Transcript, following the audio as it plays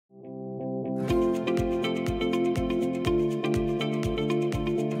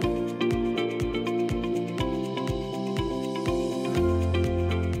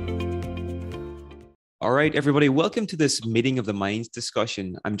All right, everybody, welcome to this Meeting of the Minds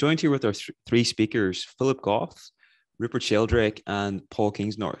discussion. I'm joined here with our three speakers, Philip Goff, Rupert Sheldrake, and Paul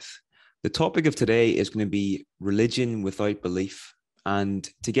Kingsnorth. The topic of today is going to be religion without belief. And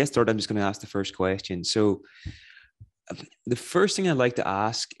to get started, I'm just going to ask the first question. So the first thing I'd like to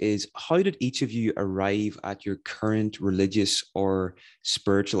ask is, how did each of you arrive at your current religious or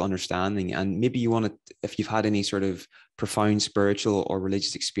spiritual understanding? And maybe you want to, if you've had any sort of profound spiritual or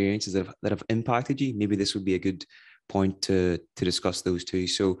religious experiences that have impacted you, maybe this would be a good point to discuss those two.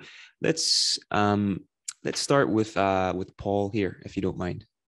 So let's start with Paul here, if you don't mind.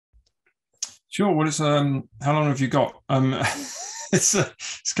 Sure. Well, it's how long have you got?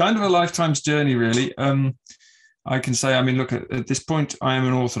 It's kind of a lifetime's journey, really. I can say, I mean, look, at this point, I am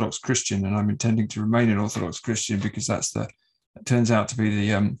an Orthodox Christian, and I'm intending to remain an Orthodox Christian because it turns out to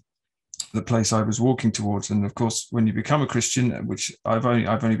be the place I was walking towards. And of course, when you become a Christian, which I've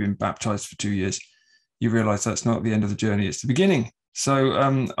only been baptized for 2 years, you realize that's not the end of the journey; it's the beginning.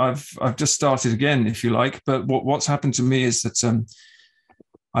 So I've just started again, if you like. But what's happened to me is that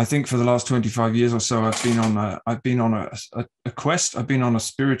I think for the last 25 years or so, I've been on a quest. I've been on a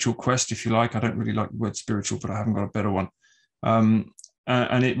spiritual quest, if you like. I don't really like the word spiritual, but I haven't got a better one.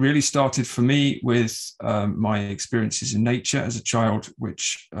 And it really started for me with my experiences in nature as a child,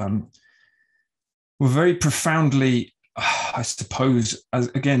 which were very profoundly, I suppose,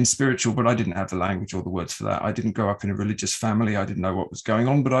 again, spiritual, but I didn't have the language or the words for that. I didn't grow up in a religious family. I didn't know what was going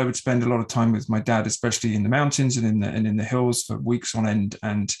on, but I would spend a lot of time with my dad, especially in the mountains and in the hills for weeks on end.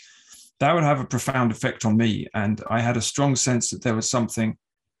 And that would have a profound effect on me. And I had a strong sense that there was something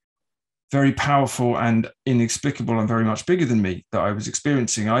very powerful and inexplicable and very much bigger than me that I was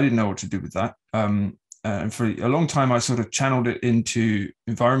experiencing. I didn't know what to do with that. And for a long time, I sort of channeled it into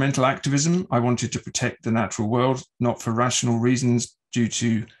environmental activism. I wanted to protect the natural world, not for rational reasons due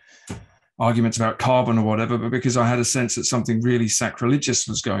to arguments about carbon or whatever, but because I had a sense that something really sacrilegious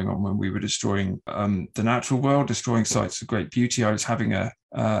was going on when we were destroying the natural world, destroying sites of great beauty. I was having as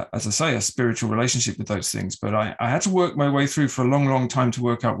I say, a spiritual relationship with those things. But I had to work my way through for a long, long time to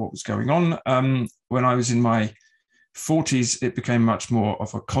work out what was going on. When I was in my 40s, it became much more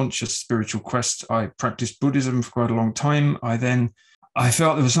of a conscious spiritual quest. I practiced Buddhism for quite a long time. I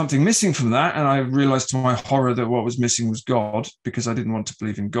felt there was something missing from that. And I realized to my horror that what was missing was God, because I didn't want to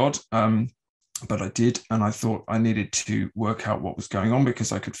believe in God. But I did. And I thought I needed to work out what was going on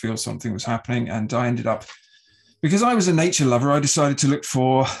because I could feel something was happening. And I ended up, because I was a nature lover, I decided to look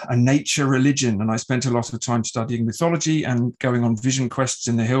for a nature religion. And I spent a lot of time studying mythology and going on vision quests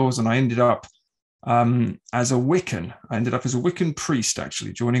in the hills. And I ended up as a Wiccan. I ended up as a Wiccan priest,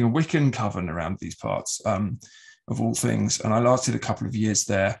 actually, joining a Wiccan coven around these parts, of all things. And I lasted a couple of years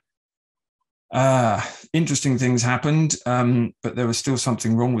there. Interesting things happened, but there was still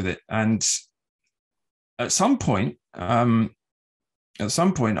something wrong with it. And at some point, I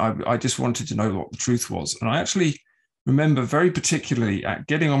just wanted to know what the truth was. And I actually remember very particularly at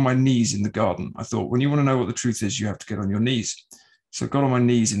getting on my knees in the garden. I thought, when you want to know what the truth is, you have to get on your knees. So I got on my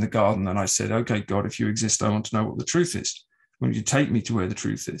knees in the garden and I said, okay, God, if you exist, I want to know what the truth is. When you take me to where the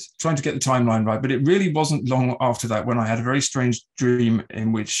truth is. Trying to get the timeline right, but it really wasn't long after that when I had a very strange dream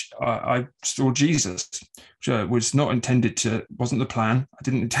in which I saw Jesus, which was not intended to, wasn't the plan.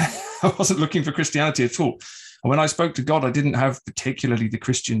 I wasn't looking for Christianity at all. And when I spoke to God, I didn't have particularly the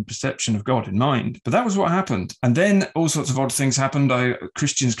Christian perception of God in mind, but that was what happened. And then all sorts of odd things happened.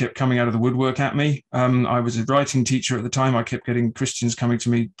 Christians kept coming out of the woodwork at me. I was a writing teacher at the time. I kept getting Christians coming to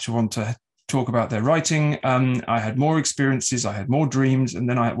me to want to talk about their writing. I had more experiences. I had more dreams. And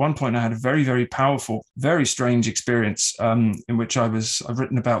then at one point, I had a very, very powerful, very strange experience in which I've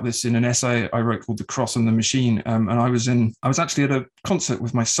written about this in an essay I wrote called The Cross and the Machine. And I was actually at a concert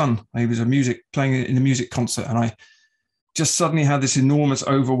with my son. He was playing in a music concert. And I just suddenly had this enormous,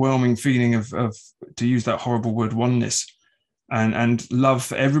 overwhelming feeling of, to use that horrible word, oneness. And love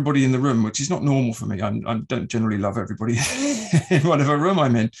for everybody in the room, which is not normal for me. I don't generally love everybody in whatever room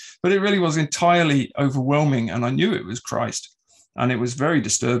I'm in, but it really was entirely overwhelming. And I knew it was Christ, and it was very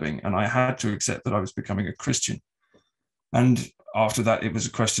disturbing. And I had to accept that I was becoming a Christian. And after that, it was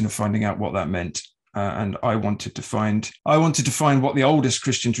a question of finding out what that meant. And I wanted to find what the oldest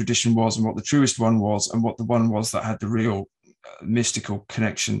Christian tradition was, and what the truest one was, and what the one was that had the real mystical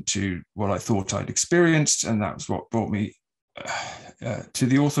connection to what I thought I'd experienced. And that was what brought me to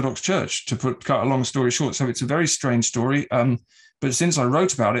the Orthodox Church, to cut a long story short. So it's a very strange story. But since I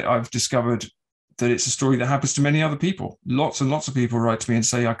wrote about it, I've discovered that it's a story that happens to many other people. Lots and lots of people write to me and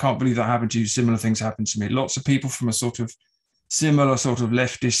say, I can't believe that happened to you. Similar things happened to me. Lots of people from a sort of similar sort of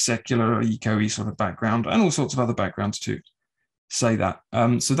leftist, secular, eco-y sort of background, and all sorts of other backgrounds too. say that.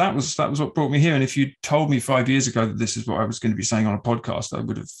 So that was what brought me here. And if you told me 5 years ago that this is what I was going to be saying on a podcast, I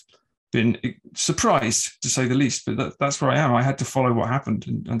would have been surprised, to say the least. But that's where I am. I had to follow what happened,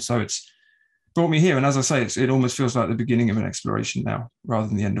 and so it's brought me here. And as I say, it almost feels like the beginning of an exploration now, rather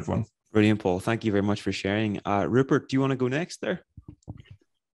than the end of one. Brilliant, Paul. Thank you very much for sharing. Rupert, do you want to go next there?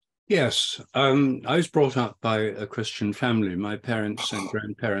 Yes, I was brought up by a Christian family. My parents and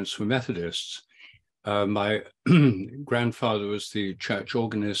grandparents were Methodists. My grandfather was the church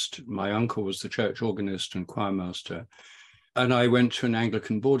organist. My uncle was the church organist and choirmaster. And I went to an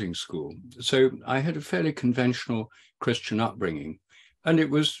Anglican boarding school. So I had a fairly conventional Christian upbringing. And it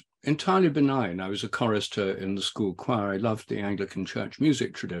was entirely benign. I was a chorister in the school choir. I loved the Anglican church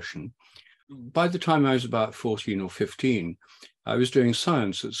music tradition. By the time I was about 14 or 15, I was doing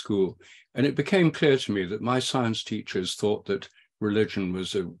science at school. And it became clear to me that my science teachers thought that religion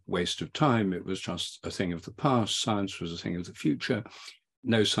was a waste of time. It was just a thing of the past. Science was a thing of the future.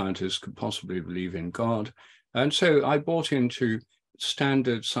 No scientist could possibly believe in God. And so I bought into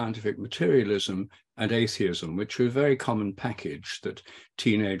standard scientific materialism and atheism, which are a very common package that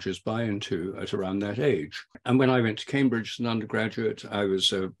teenagers buy into at around that age. And when I went to Cambridge as an undergraduate, I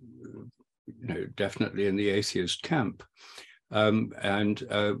was definitely in the atheist camp, and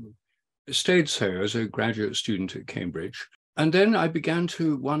stayed so as a graduate student at Cambridge. And then I began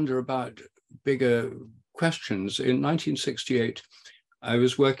to wonder about bigger questions. In 1968, I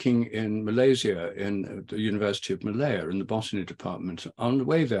was working in Malaysia in the University of Malaya in the botany department. On the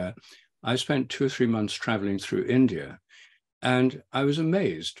way there, I spent 2 or 3 months traveling through India, and I was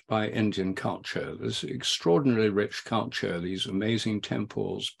amazed by Indian culture. This extraordinarily rich culture, these amazing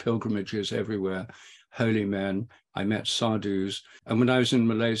temples, pilgrimages everywhere, holy men. I met sadhus. And when I was in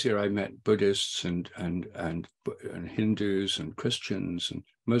Malaysia, I met Buddhists and Hindus and Christians and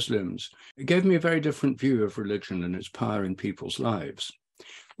Muslims. It gave me a very different view of religion and its power in people's lives.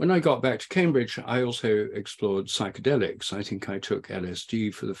 When I got back to Cambridge, I also explored psychedelics. I think I took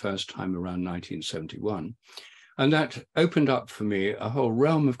LSD for the first time around 1971. And that opened up for me a whole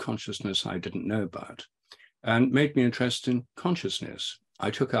realm of consciousness I didn't know about and made me interested in consciousness.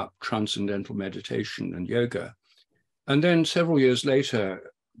 I took up transcendental meditation and yoga. And then several years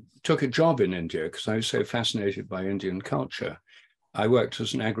later, took a job in India because I was so fascinated by Indian culture. I worked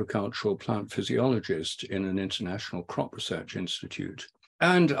as an agricultural plant physiologist in an international crop research institute.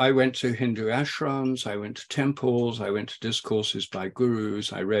 And I went to Hindu ashrams, I went to temples, I went to discourses by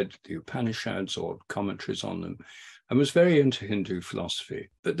gurus, I read the Upanishads or commentaries on them, and was very into Hindu philosophy.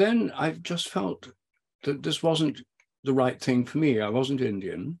 But then I just felt that this wasn't the right thing for me. I wasn't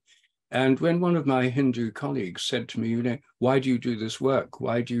Indian. And when one of my Hindu colleagues said to me, why do you do this work?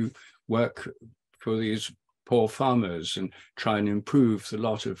 Why do you work for these poor farmers and try and improve the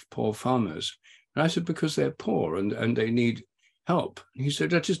lot of poor farmers? And I said, because they're poor and they need help. He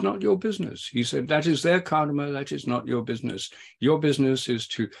said, that is not your business. He said, that is their karma, that is not your business. Your business is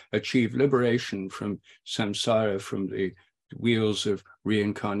to achieve liberation from samsara, from the wheels of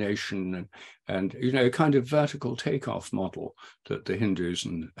reincarnation and a kind of vertical takeoff model that the Hindus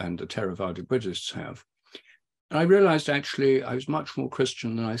and the Theravada Buddhists have. And I realized actually I was much more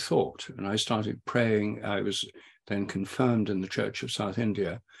Christian than I thought. And I started praying. I was then confirmed in the Church of South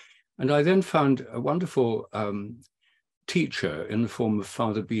India. And I then found a wonderful teacher in the form of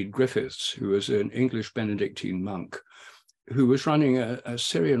Father Bede Griffiths, who was an English Benedictine monk, who was running a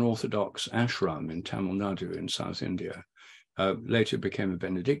Syrian Orthodox ashram in Tamil Nadu in South India. Later became a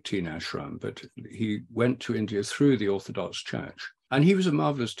Benedictine ashram, but he went to India through the Orthodox Church. And he was a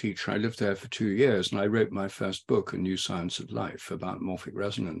marvelous teacher. I lived there for 2 years, and I wrote my first book, A New Science of Life, about morphic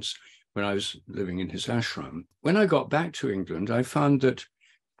resonance, when I was living in his ashram. When I got back to England, I found that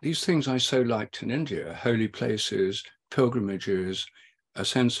these things I so liked in India, holy places, pilgrimages, a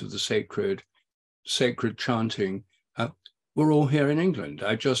sense of the sacred chanting, were all here in England.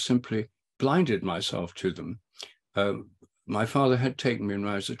 I just simply blinded myself to them. My father had taken me when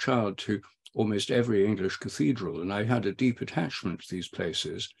I was a child to almost every English cathedral, and I had a deep attachment to these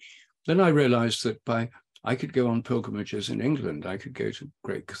places. Then I realized that I could go on pilgrimages in England. I could go to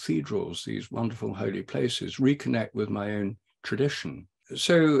great cathedrals, these wonderful holy places, reconnect with my own tradition.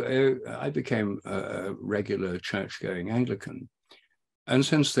 So I became a regular church-going Anglican. And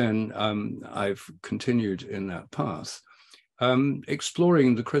since then, I've continued in that path,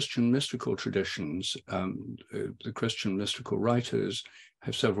 exploring the Christian mystical traditions. The Christian mystical writers, I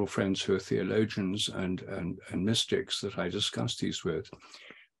have several friends who are theologians and mystics that I discuss these with.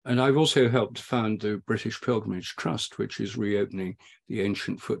 And I've also helped found the British Pilgrimage Trust, which is reopening the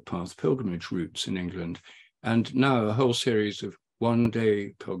ancient footpath pilgrimage routes in England, and now a whole series of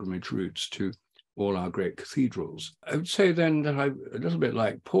one-day pilgrimage routes to all our great cathedrals. I would say then that I'm a little bit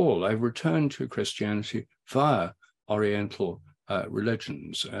like Paul. I've returned to Christianity via Oriental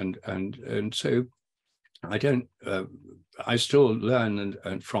religions, and so I don't. I still learn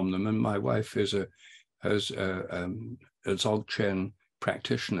and from them. And my wife is a Dzogchen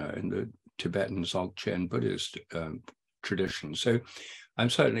practitioner in the Tibetan Dzogchen Buddhist tradition. So I'm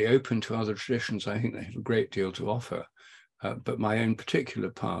certainly open to other traditions. I think they have a great deal to offer. But my own particular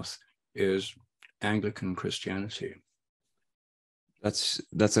path is Anglican Christianity. That's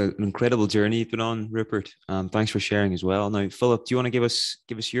an incredible journey you've been on, Rupert. Thanks for sharing as well. Now, Philip, do you want to give us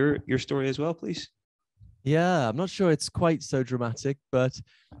your story as well, please? Yeah, I'm not sure it's quite so dramatic, but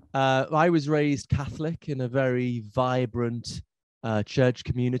I was raised Catholic in a very vibrant church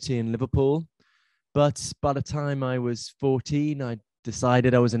community in Liverpool. But by the time I was 14, I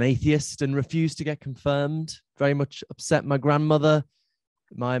decided I was an atheist and refused to get confirmed. Very much upset my grandmother.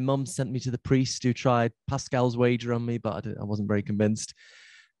 My mum sent me to the priest who tried Pascal's wager on me, but I wasn't very convinced.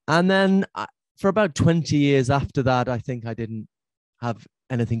 And then for about 20 years after that, I think I didn't have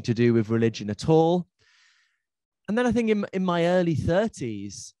anything to do with religion at all. And then I think in my early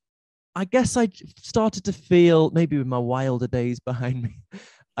 30s, I guess I started to feel, maybe with my wilder days behind me,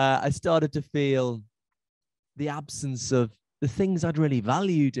 I started to feel the absence of the things I'd really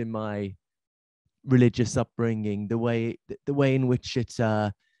valued in my religious upbringing, the way in which it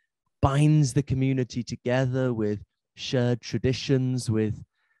binds the community together with shared traditions, with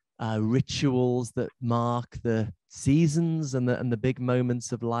rituals that mark the seasons and the big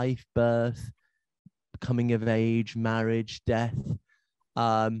moments of life, birth, coming of age, marriage, death.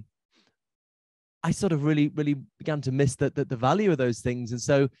 I sort of really began to miss the value of those things. And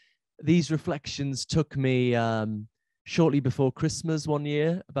so these reflections took me shortly before Christmas one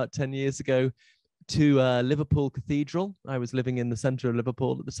year, about 10 years ago, to Liverpool Cathedral. I was living in the centre of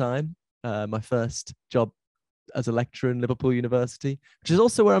Liverpool at the time. My first job as a lecturer in Liverpool University, which is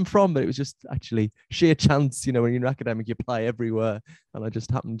also where I'm from, but it was just actually sheer chance. You know, when you're an academic, you apply everywhere. And I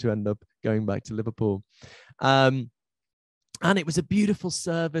just happened to end up going back to Liverpool. And it was a beautiful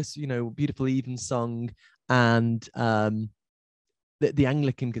service, you know, beautiful evensong. And the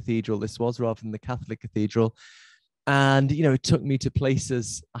Anglican cathedral this was, rather than the Catholic cathedral. And, you know, it took me to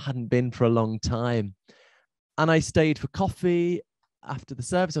places I hadn't been for a long time. And I stayed for coffee. After the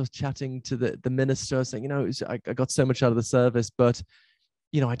service, I was chatting to the minister, saying, you know, I got so much out of the service, but,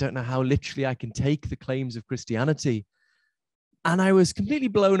 you know, I don't know how literally I can take the claims of Christianity. And I was completely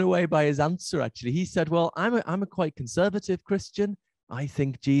blown away by his answer, actually. He said, well, I'm a quite conservative Christian. I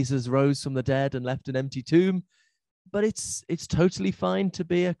think Jesus rose from the dead and left an empty tomb. But it's totally fine to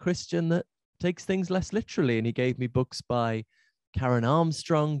be a Christian that takes things less literally. And he gave me books by Karen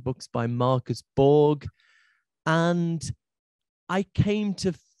Armstrong, books by Marcus Borg. And I came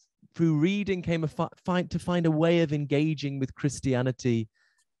to, through reading, to find a way of engaging with Christianity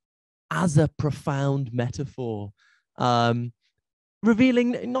as a profound metaphor,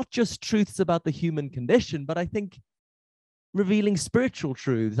 revealing not just truths about the human condition, but I think revealing spiritual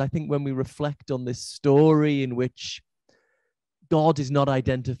truths. I think when we reflect on this story in which God is not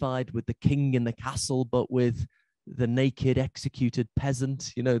identified with the king in the castle, but with the naked, executed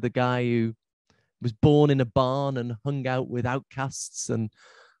peasant, you know, the guy who was born in a barn and hung out with outcasts. And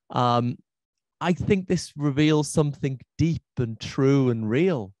I think this reveals something deep and true and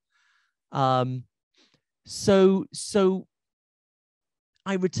real. So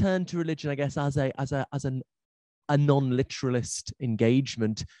I returned to religion, I guess, as a non-literalist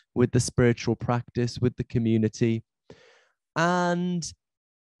engagement with the spiritual practice, with the community. And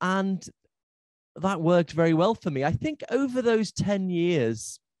that worked very well for me. I think over those 10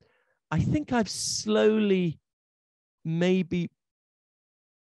 years, I think I've slowly maybe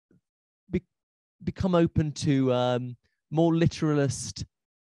become open to more literalist,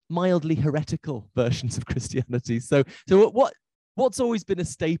 mildly heretical versions of Christianity. So what's always been a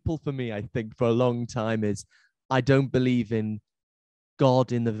staple for me, I think, for a long time is I don't believe in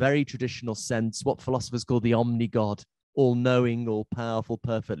God in the very traditional sense, what philosophers call the omni-God, all-knowing, all-powerful,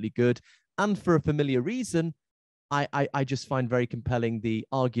 perfectly good. And for a familiar reason, I just find very compelling the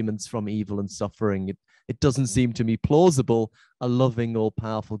arguments from evil and suffering. It doesn't seem to me plausible a loving,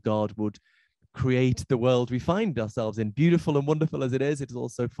 all-powerful God would create the world we find ourselves in. Beautiful and wonderful as it is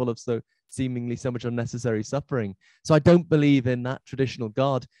also full of so much unnecessary suffering. So I don't believe in that traditional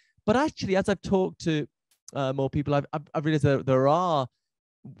God. But actually, as I've talked to more people, I've realized that there are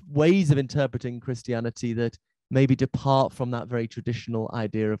ways of interpreting Christianity that maybe depart from that very traditional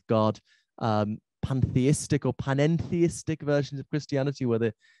idea of God. Pantheistic or panentheistic versions of Christianity, where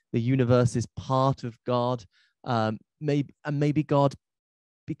the universe is part of God, maybe God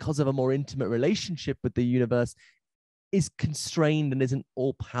because of a more intimate relationship with the universe, is constrained and isn't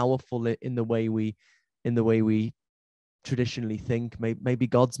all powerful in the way we traditionally think. Maybe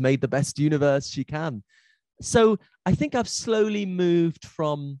God's made the best universe she can. So I think I've slowly moved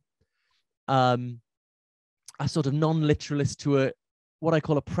from a sort of non-literalist to what I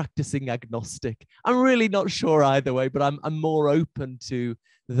call a practicing agnostic. I'm really not sure either way, but I'm more open to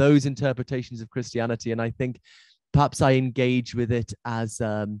those interpretations of Christianity. And I think perhaps I engage with it as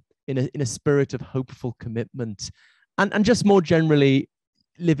in a spirit of hopeful commitment, and just more generally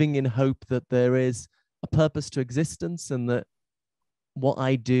living in hope that there is a purpose to existence, and that what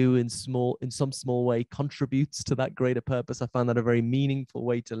I do in some small way contributes to that greater purpose. I find that a very meaningful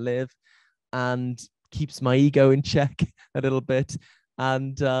way to live, and keeps my ego in check a little bit.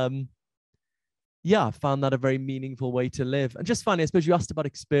 And yeah, I found that a very meaningful way to live. And just finally, I suppose you asked about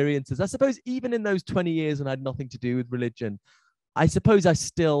experiences. I suppose even in those 20 years when I had nothing to do with religion, I suppose I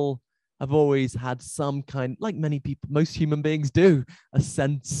still have always had some kind, like many people, most human beings do, a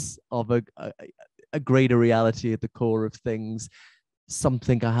sense of a greater reality at the core of things.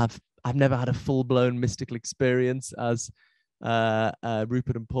 Something I've never had a full-blown mystical experience, as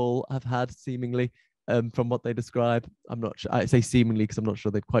Rupert and Paul have had, seemingly. From what they describe, I'm not sure. I say seemingly because I'm not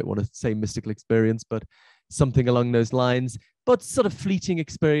sure they'd quite want to say mystical experience, but something along those lines. But sort of fleeting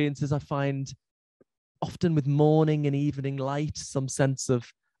experiences, I find often with morning and evening light, some sense of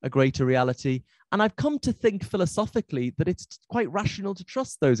a greater reality. And I've come to think philosophically that it's quite rational to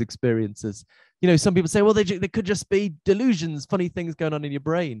trust those experiences. You know, some people say, well, they could just be delusions, funny things going on in your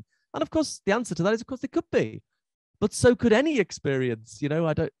brain. And of course, the answer to that is, of course, they could be. But so could any experience. You know,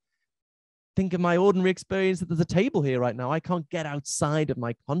 I don't think of my ordinary experience that there's a table here right now. I can't get outside of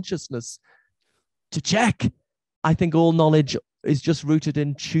my consciousness to check. I think all knowledge is just rooted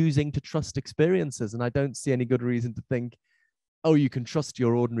in choosing to trust experiences. And I don't see any good reason to think, oh, you can trust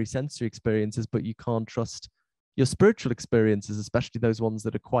your ordinary sensory experiences, but you can't trust your spiritual experiences, especially those ones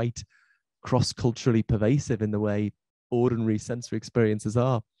that are quite cross-culturally pervasive in the way ordinary sensory experiences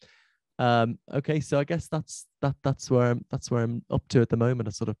are. Okay, so I guess that's where I'm up to at the moment,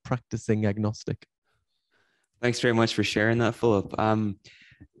 a sort of practicing agnostic. Thanks very much for sharing that, Philip.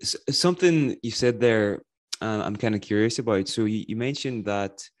 Something you said there, I'm kind of curious about. So you mentioned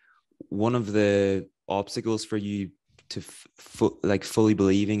that one of the obstacles for you to fully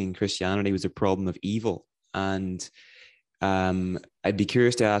believing in Christianity was a problem of evil. And I'd be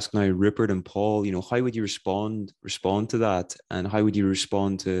curious to ask now, Rupert and Paul, you know, how would you respond to that? And how would you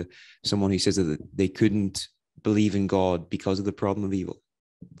respond to someone who says that they couldn't believe in God because of the problem of evil?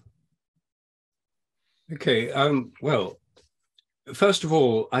 Okay, well, first of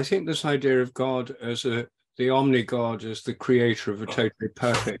all, I think this idea of God as the omni-God, as the creator of a totally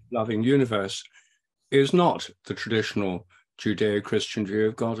perfect, loving universe, is not the traditional Judeo-Christian view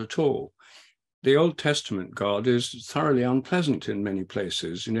of God at all. The Old Testament God is thoroughly unpleasant in many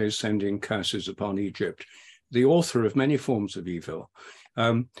places, you know, sending curses upon Egypt, the author of many forms of evil,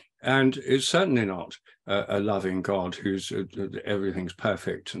 and is certainly not a loving God who's everything's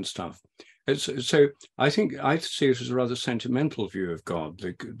perfect and stuff. So I think I see it as a rather sentimental view of God,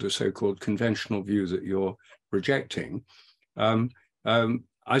 the so-called conventional view that you're rejecting.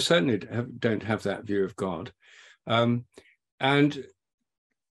 I certainly don't have that view of God. And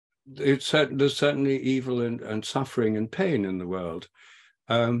there's certainly evil and suffering and pain in the world.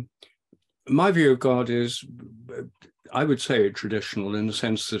 My view of God is, I would say, traditional in the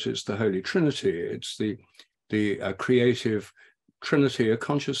sense that it's the Holy Trinity. It's the creative Trinity, a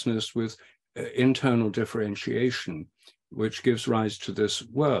consciousness with internal differentiation, which gives rise to this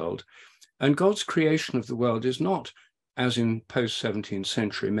world. And God's creation of the world is not, as in post-17th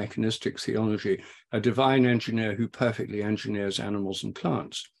century mechanistic theology, a divine engineer who perfectly engineers animals and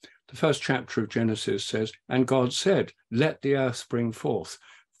plants. The first chapter of Genesis says, and God said, let the earth bring forth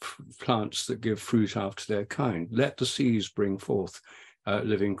plants that give fruit after their kind. Let the seas bring forth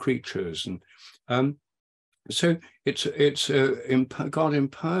living creatures. And so God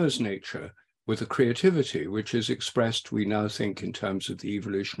empowers nature with a creativity which is expressed, we now think, in terms of the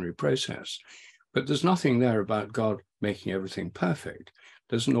evolutionary process. But there's nothing there about God making everything perfect.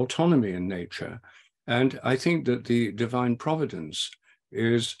 There's an autonomy in nature. And I think that the divine providence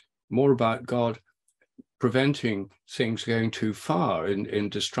is more about God preventing things going too far in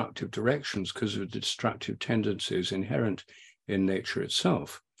destructive directions because of the destructive tendencies inherent in nature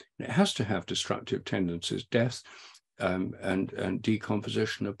itself. And it has to have destructive tendencies. Death and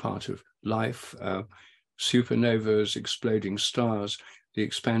decomposition are part of life, supernovas, exploding stars, the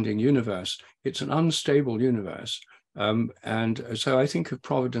expanding universe. It's an unstable universe. And so I think of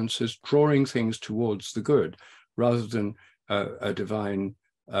providence as drawing things towards the good rather than a divine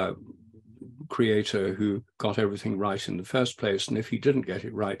creator who got everything right in the first place. And if he didn't get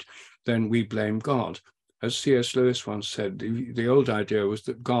it right, then we blame God. As C.S. Lewis once said, the old idea was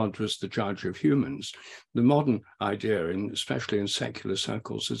that God was the judge of humans. The modern idea, especially in secular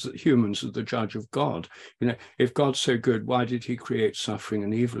circles, is that humans are the judge of God. You know, if God's so good, why did he create suffering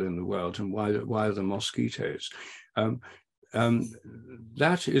and evil in the world? And why are the mosquitoes?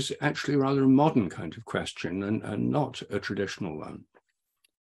 That is actually rather a modern kind of question and not a traditional one.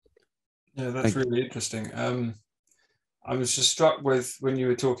 Yeah, that's really interesting. I was just struck with when you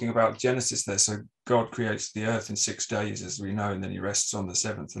were talking about Genesis there. So God creates the earth in 6 days, as we know, and then he rests on the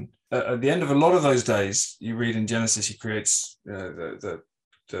seventh. And at the end of a lot of those days, you read in Genesis, he creates the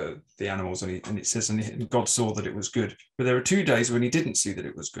animals, and it says, and God saw that it was good. But there are 2 days when he didn't see that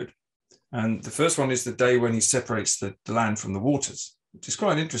it was good. And the first one is the day when he separates the land from the waters, which is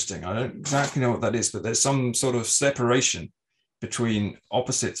quite interesting. I don't exactly know what that is, but there's some sort of separation between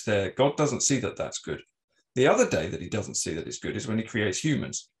opposites there. God doesn't see that that's good. The other day that he doesn't see that it's good is when he creates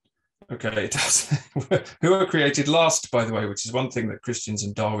humans. Okay, it does. Who are created last, by the way, which is one thing that Christians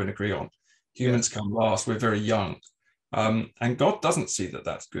and Darwin agree on. Humans come last. We're very young. And God doesn't see that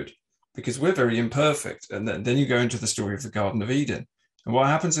that's good because we're very imperfect. And then you go into the story of the Garden of Eden. And what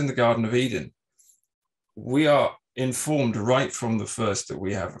happens in the Garden of Eden? We are informed right from the first that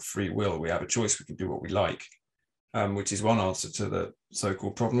we have a free will. We have a choice. We can do what we like. Which is one answer to the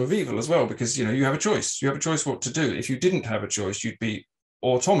so-called problem of evil as well, because you have a choice. You have a choice what to do. If you didn't have a choice, you'd be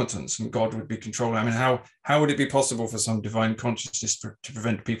automatons, and God would be controlling. I mean, how would it be possible for some divine consciousness to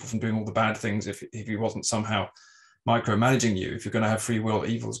prevent people from doing all the bad things if he wasn't somehow micromanaging you? If you're going to have free will,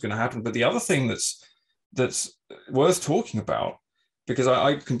 evil is going to happen. But the other thing that's worth talking about, because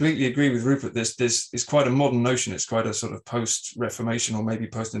I completely agree with Rupert, this is quite a modern notion. It's quite a sort of post-Reformation or maybe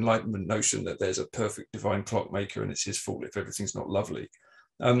post-Enlightenment notion that there's a perfect divine clockmaker and it's his fault if everything's not lovely.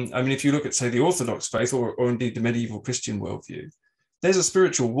 I mean, if you look at, say, the Orthodox faith or indeed the medieval Christian worldview, there's a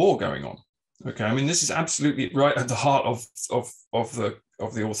spiritual war going on. Okay, I mean, this is absolutely right at the heart of the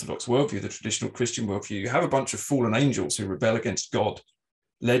Orthodox worldview, the traditional Christian worldview. You have a bunch of fallen angels who rebel against God,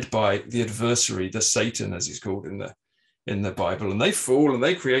 led by the adversary, the Satan, as he's called in the Bible, and they fall and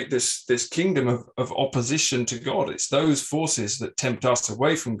they create this kingdom of opposition to God. It's those forces that tempt us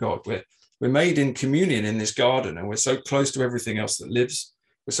away from God. We're made in communion in this garden, and we're so close to everything else that lives.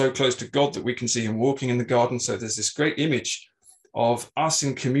 We're so close to God that we can see him walking in the garden. So there's this great image of us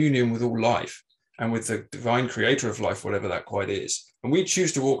in communion with all life and with the divine creator of life, whatever that quite is. And we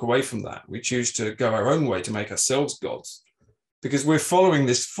choose to walk away from that. We choose to go our own way to make ourselves gods because we're following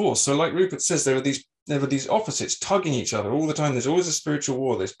this force. So like Rupert says, there are these opposites tugging each other all the time. There's always a spiritual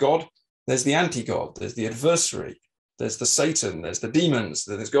war. There's God, there's the anti-God, there's the adversary, there's the Satan, there's the demons,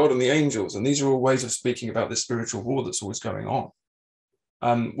 there's God and the angels. And these are all ways of speaking about this spiritual war that's always going on,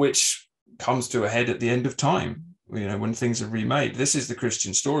 which comes to a head at the end of time, when things are remade. This is the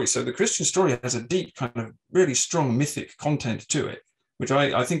Christian story. So the Christian story has a deep kind of really strong mythic content to it, which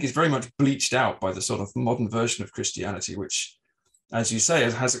I think is very much bleached out by the sort of modern version of Christianity, which, as you say,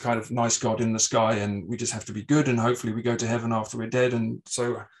 it has a kind of nice God in the sky and we just have to be good and hopefully we go to heaven after we're dead. And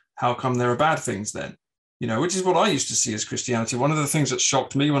so how come there are bad things then? Which is what I used to see as Christianity. One of the things that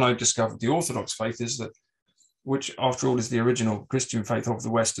shocked me when I discovered the Orthodox faith is that, which after all is the original Christian faith of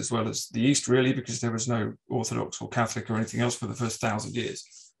the West as well as the East, really, because there was no Orthodox or Catholic or anything else for the first 1,000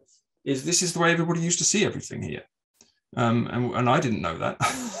 years, is this is the way everybody used to see everything here. And I didn't know that.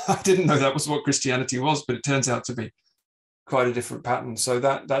 I didn't know that was what Christianity was, but it turns out to be quite a different pattern. So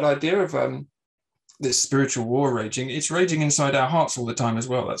that idea of this spiritual war raging, it's raging inside our hearts all the time as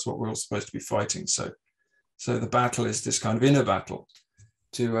well. That's what we're all supposed to be fighting. So the battle is this kind of inner battle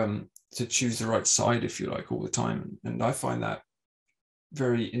to choose the right side, if you like, all the time. And I find that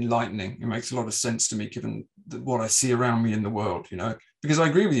very enlightening. It makes a lot of sense to me, given what I see around me in the world, because I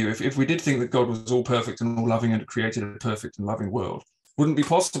agree with you. If we did think that God was all perfect and all loving and created a perfect and loving world, it wouldn't be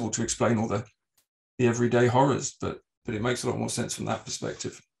possible to explain all the everyday horrors, but it makes a lot more sense from that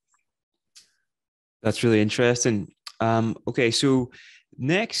perspective. That's really interesting. Okay, so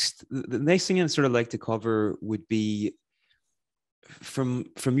the next thing I'd sort of like to cover would be from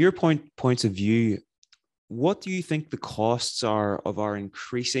your points of view, what do you think the costs are of our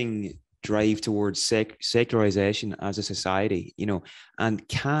increasing drive towards secularization as a society, and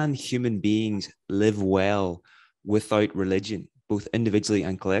can human beings live well without religion, both individually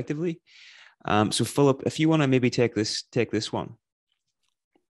and collectively? So Philip, if you want to maybe take this one.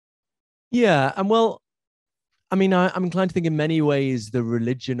 Yeah, and well, I mean, I'm inclined to think in many ways the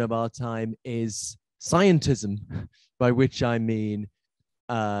religion of our time is scientism, by which I mean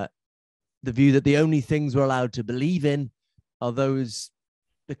the view that the only things we're allowed to believe in are those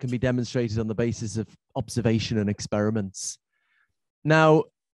that can be demonstrated on the basis of observation and experiments. Now,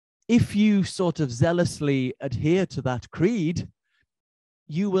 if you sort of zealously adhere to that creed,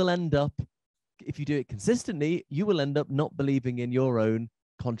 you will end up, if you do it consistently, you will end up not believing in your own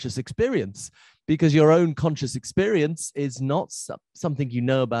conscious experience, because your own conscious experience is not something you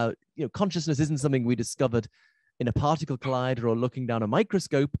know about. You know, consciousness isn't something we discovered in a particle collider or looking down a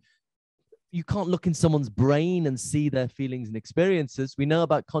microscope. You can't look in someone's brain and see their feelings and experiences. We know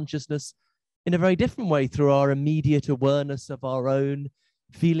about consciousness in a very different way, through our immediate awareness of our own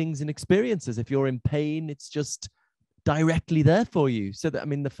feelings and experiences. If you're in pain, it's just directly there for you. So that, I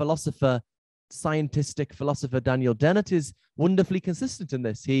mean, the scientific philosopher Daniel Dennett is wonderfully consistent in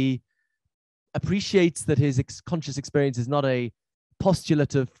this. He appreciates that his conscious experience is not a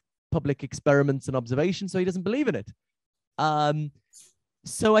postulate of public experiments and observation, so he doesn't believe in it.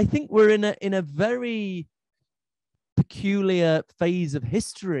 So I think we're in a very peculiar phase of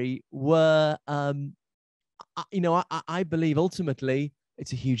history where, I believe ultimately,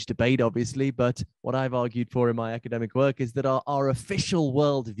 it's a huge debate, obviously, but what I've argued for in my academic work is that our official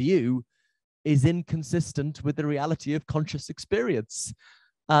worldview is inconsistent with the reality of conscious experience.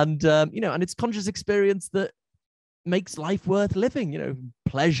 And, and it's conscious experience that makes life worth living,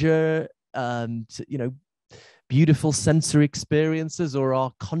 pleasure, beautiful sensory experiences, or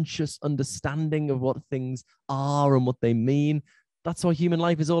our conscious understanding of what things are and what they mean. That's what human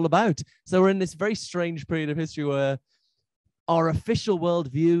life is all about. So we're in this very strange period of history where our official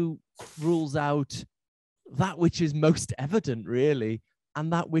worldview rules out that which is most evident, really,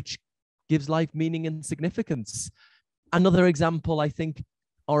 and that which gives life meaning and significance. Another example, I think,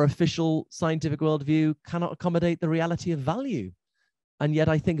 our official scientific worldview cannot accommodate the reality of value. And yet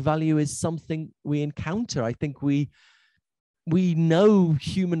I think value is something we encounter. I think we know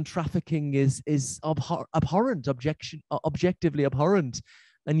human trafficking is abhorrent, objectively abhorrent.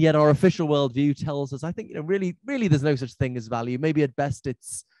 And yet our official worldview tells us, I think, really there's no such thing as value. Maybe at best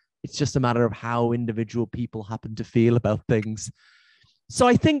it's just a matter of how individual people happen to feel about things. So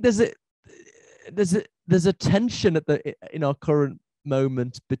I think there's a tension in our current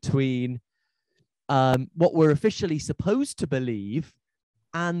moment between what we're officially supposed to believe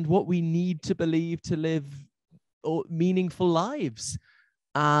and what we need to believe to live meaningful lives.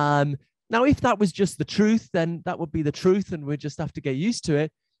 Now, if that was just the truth, then that would be the truth, and we just have to get used to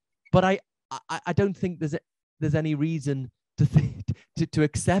it. But I don't think there's any reason to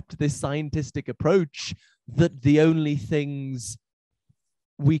accept this scientific approach that the only things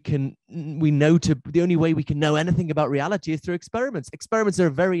the only way we can know anything about reality is through experiments. Experiments are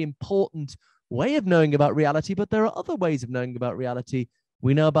a very important way of knowing about reality, but there are other ways of knowing about reality.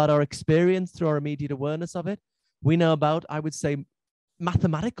 We know about our experience through our immediate awareness of it. We know about, I would say,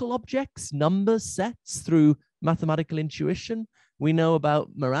 mathematical objects, numbers, sets, through mathematical intuition. We know about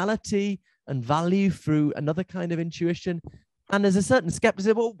morality and value through another kind of intuition. And there's a certain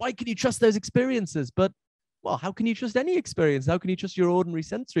skepticism, well, why can you trust those experiences? But, well, how can you trust any experience? How can you trust your ordinary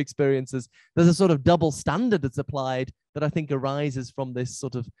sensory experiences? There's a sort of double standard that's applied that I think arises from this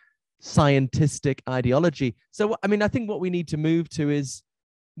sort of scientific ideology. So, I mean, I think what we need to move to is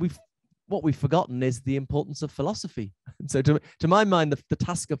what we've forgotten is the importance of philosophy. And so to my mind, the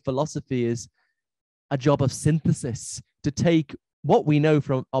task of philosophy is a job of synthesis, to take what we know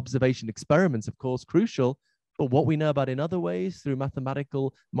from observation experiments, of course, crucial, but what we know about in other ways through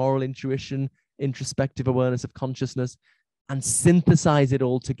mathematical, moral intuition, introspective awareness of consciousness, and synthesize it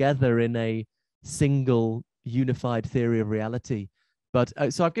all together in a single unified theory of reality. But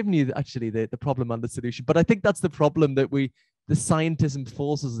so I've given you actually the problem and the solution, but I think that's the problem, that the scientism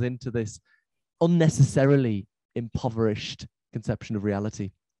forces us into this unnecessarily impoverished conception of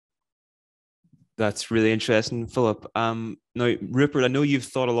reality. That's really interesting, Philip. Now, Rupert, I know you've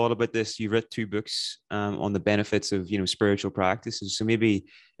thought a lot about this. You've written 2 books on the benefits of spiritual practices. So maybe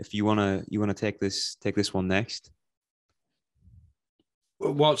if you wanna take this one next.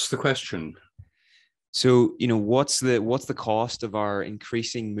 What's the question? So what's the cost of our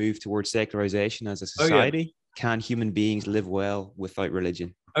increasing move towards secularization as a society? Oh, yeah. Can human beings live well without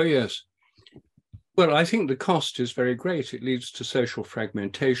religion? Oh, yes. Well, I think the cost is very great. It leads to social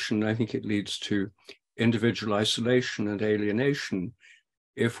fragmentation. I think it leads to individual isolation and alienation.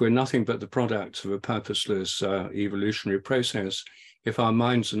 If we're nothing but the products of a purposeless evolutionary process, if our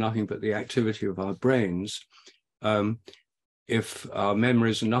minds are nothing but the activity of our brains, if our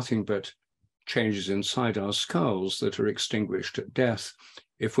memories are nothing but changes inside our skulls that are extinguished at death,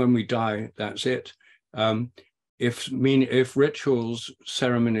 if when we die, that's it, if rituals,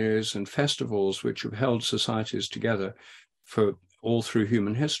 ceremonies, and festivals which have held societies together for all through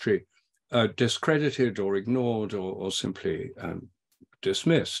human history are discredited or ignored or simply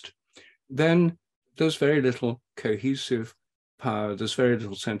dismissed, then there's very little cohesive power, there's very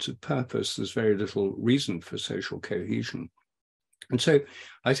little sense of purpose, there's very little reason for social cohesion. And so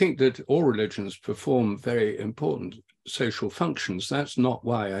I think that all religions perform very important social functions. That's not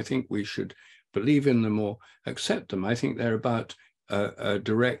why I think we should believe in them or accept them. I think they're about a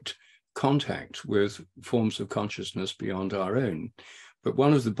direct contact with forms of consciousness beyond our own. But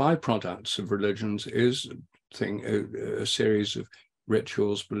one of the byproducts of religions is a series of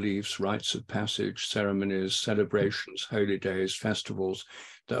rituals, beliefs, rites of passage, ceremonies, celebrations, holy days, festivals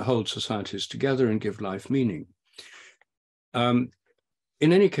that hold societies together and give life meaning.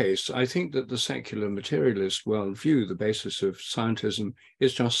 In any case, I think that the secular materialist worldview, the basis of scientism,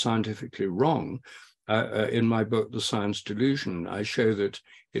 is just scientifically wrong. In my book, The Science Delusion, I show that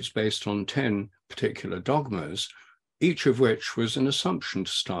it's based on 10 particular dogmas, each of which was an assumption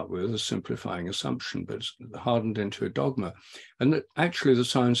to start with, a simplifying assumption, but hardened into a dogma. And that actually the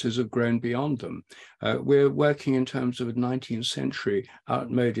sciences have grown beyond them. We're working in terms of a 19th century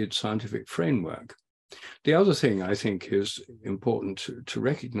outmoded scientific framework. The other thing I think is important to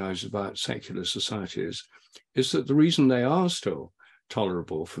recognize about secular societies is that the reason they are still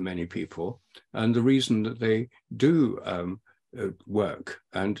tolerable for many people, and the reason that they do work,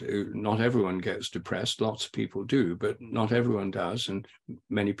 and not everyone gets depressed, lots of people do, but not everyone does, and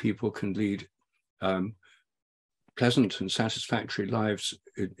many people can lead pleasant and satisfactory lives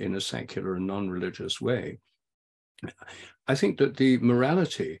in a secular and non-religious way. I think that the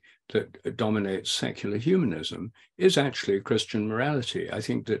morality that dominates secular humanism is actually Christian morality. I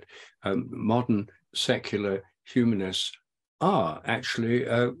think that modern secular humanists are actually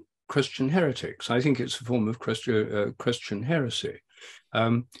Christian heretics. I think it's a form of Christian heresy.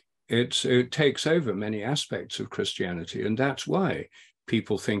 It takes over many aspects of Christianity, and that's why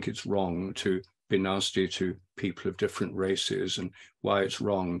people think it's wrong to be nasty to people of different races, and why it's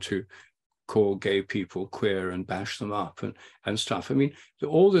wrong to call gay people queer and bash them up and stuff. I mean,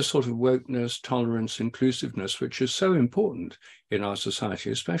 all this sort of wokeness, tolerance, inclusiveness, which is so important in our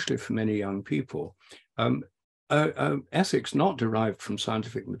society, especially for many young people, ethics not derived from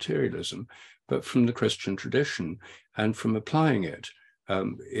scientific materialism, but from the Christian tradition, and from applying it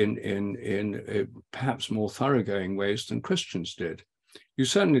in perhaps more thoroughgoing ways than Christians did. You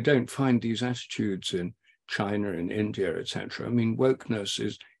certainly don't find these attitudes in China and India, etc. I mean,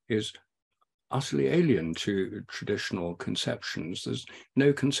 wokeness is utterly alien to traditional conceptions. There's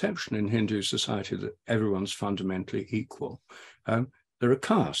no conception in Hindu society that everyone's fundamentally equal. There are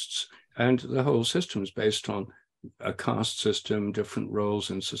castes, and the whole system is based on a caste system, different roles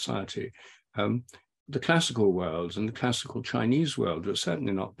in society. The classical world and the classical Chinese world are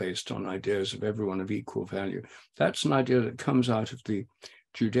certainly not based on ideas of everyone of equal value. That's an idea that comes out of the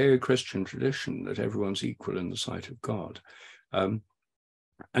Judeo-Christian tradition, that everyone's equal in the sight of God.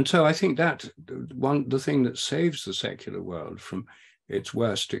 And so I think that the thing that saves the secular world from its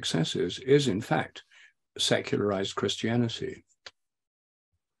worst excesses is, in fact, secularized Christianity.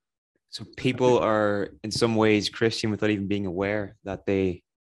 So people are in some ways Christian without even being aware that they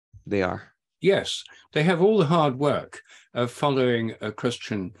are. Yes, they have all the hard work of following a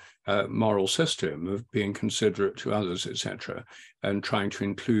Christian moral system, of being considerate to others, etc., and trying to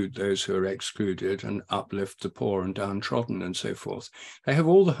include those who are excluded and uplift the poor and downtrodden and so forth. They have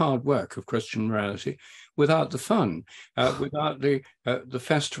all the hard work of Christian morality without the fun, without the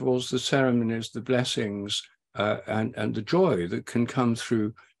festivals, the ceremonies, the blessings, and the joy that can come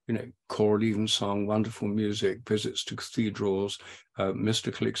through, choral evensong, wonderful music, visits to cathedrals,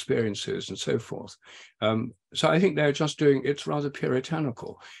 mystical experiences, and so forth. So I think they're just it's rather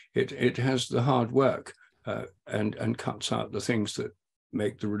puritanical. It has the hard work and cuts out the things that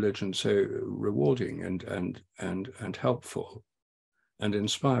make the religion so rewarding and helpful and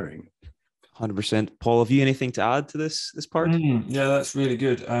inspiring. 100%. Paul, have you anything to add to this part? Yeah, that's really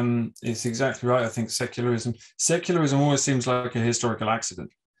good. It's exactly right. I think secularism always seems like a historical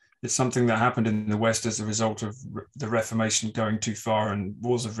accident. It's something that happened in the West as a result of the Reformation going too far, and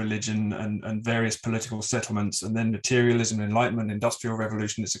wars of religion and various political settlements, and then materialism, Enlightenment, Industrial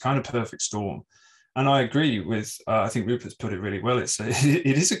Revolution. It's a kind of perfect storm. And I agree with, I think Rupert's put it really well. It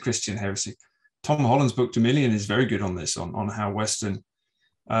is a Christian heresy. Tom Holland's book Dominion is very good on this, on how Western,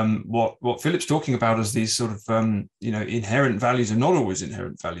 what Philip's talking about as these sort of, inherent values are not always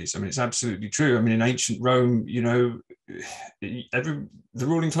inherent values. I mean, it's absolutely true. I mean, in ancient Rome, the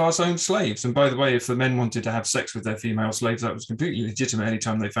ruling class owned slaves. And by the way, if the men wanted to have sex with their female slaves, that was completely legitimate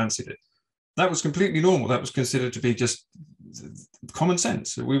anytime they fancied it. That was completely normal. That was considered to be just common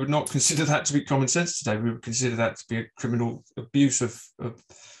sense. We would not consider that to be common sense today. We would consider that to be a criminal abuse of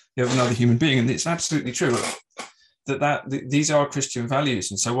another human being. And it's absolutely true. these are Christian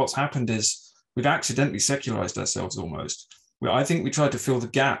values. And so what's happened is we've accidentally secularized ourselves almost. I think we tried to fill the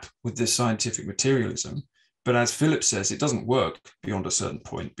gap with this scientific materialism. But as Philip says, it doesn't work beyond a certain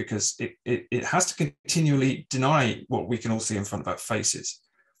point, because it has to continually deny what we can all see in front of our faces.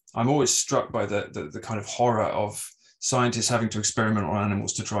 I'm always struck by the kind of horror of scientists having to experiment on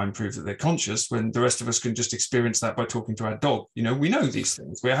animals to try and prove that they're conscious, when the rest of us can just experience that by talking to our dog. We know these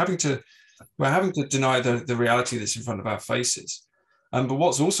things. We're having to deny the reality that's in front of our faces. But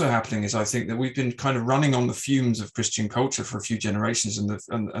what's also happening is, I think, that we've been kind of running on the fumes of Christian culture for a few generations, and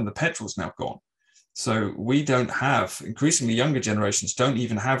the petrol's now gone. So we don't have, increasingly younger generations don't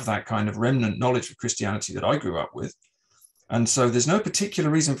even have that kind of remnant knowledge of Christianity that I grew up with. And so there's no particular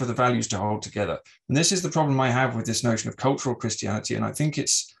reason for the values to hold together. And this is the problem I have with this notion of cultural Christianity. And I think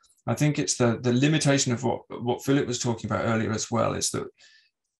it's the limitation of what Philip was talking about earlier as well, is that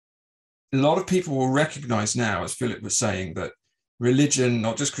a lot of people will recognize now, as Philip was saying, that religion,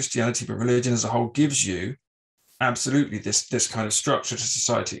 not just Christianity, but religion as a whole, gives you absolutely this kind of structure to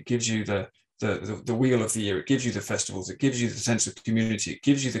society. It gives you the wheel of the year, it gives you the festivals, it gives you the sense of community, it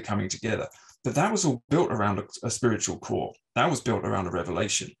gives you the coming together. But that was all built around a spiritual core. That was built around a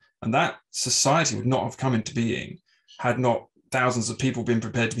revelation. And that society would not have come into being had not thousands of people been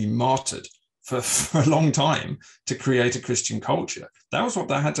prepared to be martyred for a long time to create a Christian culture. That was what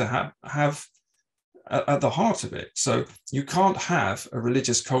they had to have at the heart of it. So you can't have a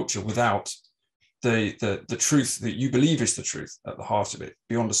religious culture without the truth that you believe is the truth at the heart of it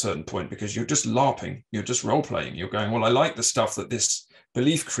beyond a certain point, because you're just LARPing, you're just role playing. You're going, well, I like the stuff that this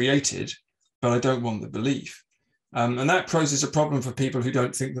belief created, but I don't want the belief. And that poses a problem for people who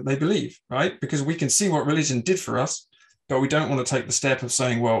don't think that they believe, right? Because we can see what religion did for us, but we don't want to take the step of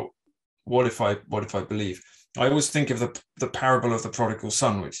saying, well, what if I believe? I always think of the parable of the prodigal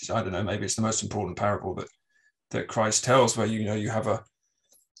son, which is, I don't know, maybe it's the most important parable that Christ tells, where you have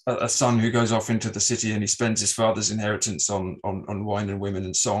a son who goes off into the city and he spends his father's inheritance on wine and women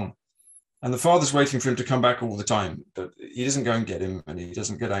and song. And the father's waiting for him to come back all the time, but he doesn't go and get him, and he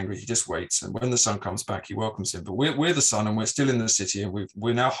doesn't get angry. He just waits. And when the son comes back, he welcomes him. But we're the son, and we're still in the city, and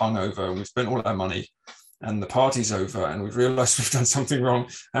we're now hungover, and we've spent all our money, and the party's over, and we've realized we've done something wrong,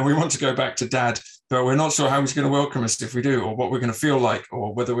 and we want to go back to dad, but we're not sure how he's going to welcome us if we do, or what we're going to feel like,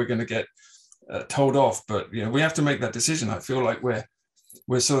 or whether we're going to get told off. But we have to make that decision. I feel like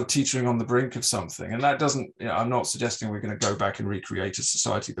we're sort of teetering on the brink of something. And that doesn't, I'm not suggesting we're going to go back and recreate a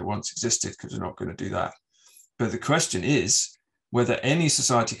society that once existed, because we're not going to do that. But the question is whether any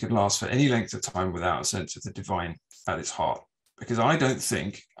society could last for any length of time without a sense of the divine at its heart. Because I don't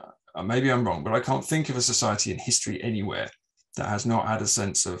think, maybe I'm wrong, but I can't think of a society in history anywhere that has not had a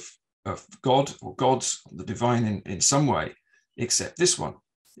sense of God or gods, the divine in some way, except this one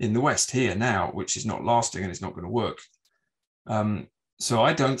in the West here now, which is not lasting and is not going to work. So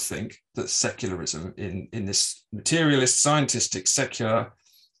I don't think that secularism in this materialist, scientific, secular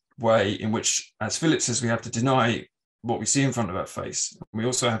way, in which, as Philip says, we have to deny what we see in front of our face. We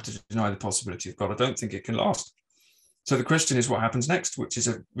also have to deny the possibility of God. I don't think it can last. So the question is, what happens next, which is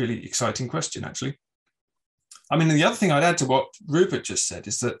a really exciting question, actually. I mean, the other thing I'd add to what Rupert just said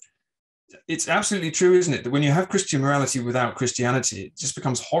is that it's absolutely true, isn't it, that when you have Christian morality without Christianity, it just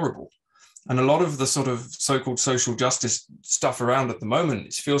becomes horrible. And a lot of the sort of so-called social justice stuff around at the moment,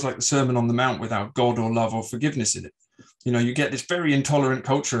 it feels like the Sermon on the Mount without God or love or forgiveness in it. You get this very intolerant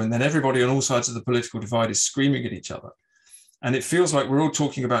culture, and then everybody on all sides of the political divide is screaming at each other. And it feels like we're all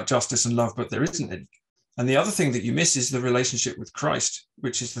talking about justice and love, but there isn't any. And the other thing that you miss is the relationship with Christ,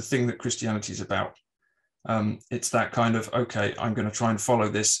 which is the thing that Christianity is about. It's that kind of, okay, I'm going to try and follow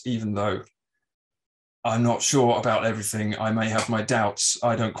this, even though I'm not sure about everything. I may have my doubts.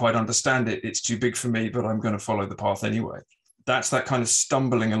 I don't quite understand it. It's too big for me, but I'm going to follow the path anyway. That's that kind of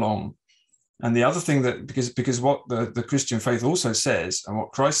stumbling along. And the other thing that, because what the Christian faith also says, and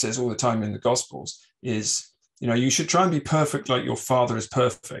what Christ says all the time in the Gospels is, you should try and be perfect like your Father is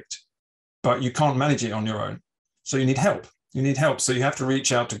perfect, but you can't manage it on your own. So you need help. You need help. So you have to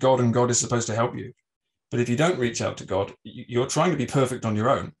reach out to God, and God is supposed to help you. But if you don't reach out to God, you're trying to be perfect on your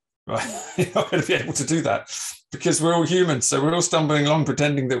own. Right? You're not going to be able to do that, because we're all humans. So we're all stumbling along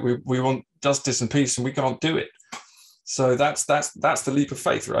pretending that we want justice and peace, and we can't do it. So that's the leap of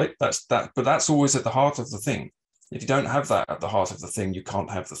faith, right? But that's always at the heart of the thing. If you don't have that at the heart of the thing, you can't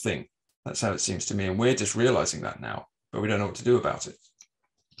have the thing. That's how it seems to me. And we're just realizing that now, but we don't know what to do about it.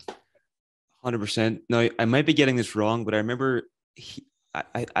 100%. Now, I might be getting this wrong, but I remember,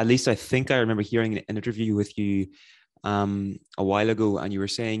 at least I think I remember hearing an interview with you a while ago, and you were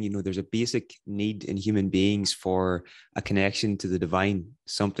saying, there's a basic need in human beings for a connection to the divine,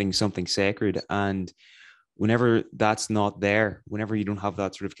 something sacred. And whenever that's not there, whenever you don't have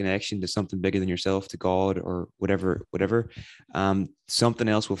that sort of connection to something bigger than yourself, to God or whatever, something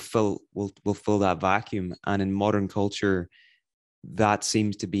else will fill that vacuum. And in modern culture, that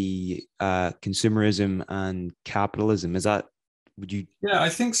seems to be consumerism and capitalism. Would you? Yeah, I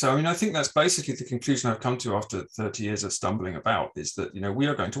think so. I mean, I think that's basically the conclusion I've come to after 30 years of stumbling about, is that, we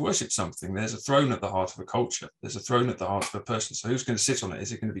are going to worship something. There's a throne at the heart of a culture. There's a throne at the heart of a person. So who's going to sit on it?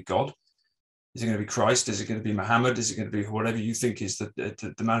 Is it going to be God? Is it going to be Christ? Is it going to be Muhammad? Is it going to be whatever you think is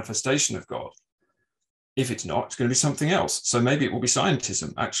the manifestation of God? If it's not, it's going to be something else. So maybe it will be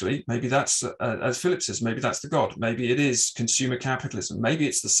scientism, actually. Maybe that's, as Philip says, maybe that's the God. Maybe it is consumer capitalism. Maybe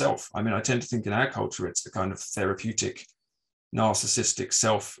it's the self. I mean, I tend to think in our culture, it's the kind of therapeutic, narcissistic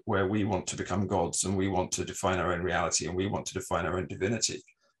self where we want to become gods and we want to define our own reality and we want to define our own divinity.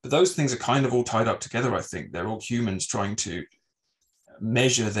 But those things are kind of all tied up together, I think. They're all humans trying to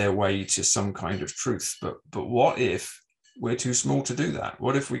measure their way to some kind of truth. But what if we're too small to do that?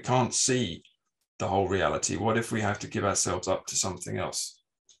 What if we can't see the whole reality? What if we have to give ourselves up to something else?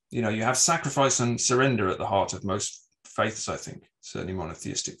 You have sacrifice and surrender at the heart of most faiths, I think, certainly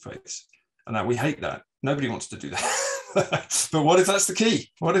monotheistic faiths, and that we hate that. Nobody wants to do that. But what if that's the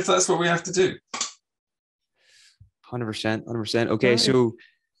key? What if that's what we have to do? 100%. Okay, right. so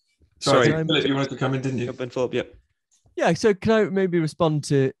sorry, Philip, you wanted to come in, didn't you? Jump in, Philip. Yep. Yeah, so can I maybe respond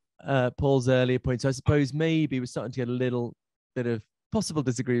to Paul's earlier point? So I suppose maybe we're starting to get a little bit of possible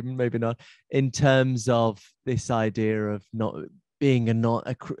disagreement, maybe not, in terms of this idea of not being a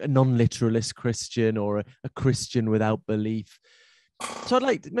non-literalist Christian or a Christian without belief. So I'd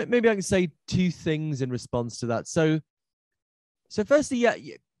like maybe I can say two things in response to that. So firstly, yeah,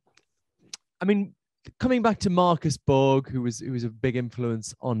 I mean, coming back to Marcus Borg, who was a big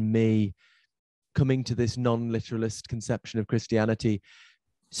influence on me coming to this non-literalist conception of Christianity.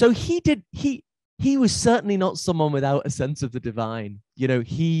 So he was certainly not someone without a sense of the divine.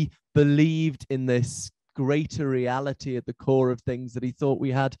 He believed in this greater reality at the core of things that he thought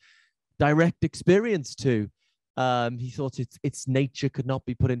we had direct experience to. He thought its nature could not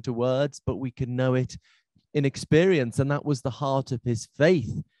be put into words, but we could know it in experience. And that was the heart of his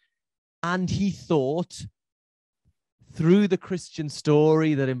faith. And he thought through the Christian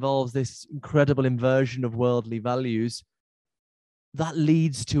story that involves this incredible inversion of worldly values, that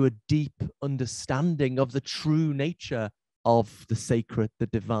leads to a deep understanding of the true nature of the sacred, the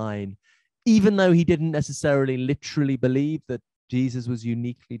divine, even though he didn't necessarily literally believe that Jesus was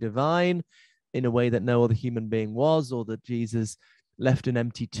uniquely divine in a way that no other human being was, or that Jesus left an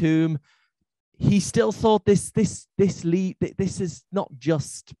empty tomb. He still thought this is not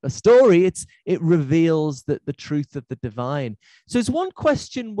just a story, it reveals the truth of the divine. So it's one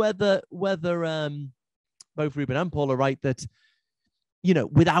question whether both Rupert and Paul are right that,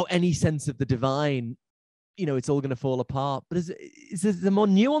 without any sense of the divine, it's all going to fall apart. But is the more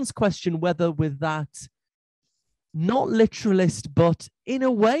nuanced question whether with that, not literalist, but in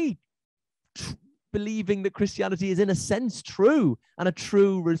a way, believing that Christianity is in a sense true and a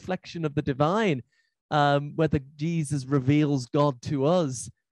true reflection of the divine, whether Jesus reveals God to us,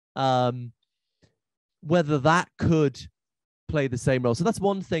 whether that could play the same role. So that's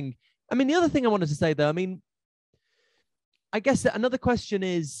one thing. I mean, the other thing I wanted to say, though, I guess another question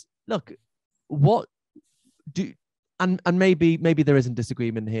is, look, what do, and maybe there isn't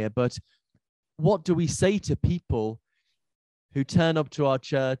disagreement here, but what do we say to people who turn up to our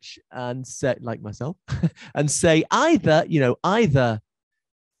church and say, like myself, and say either I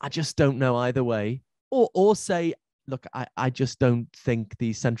just don't know either way, or say, look, I just don't think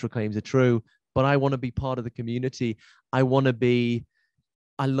these central claims are true, but I want to be part of the community. I love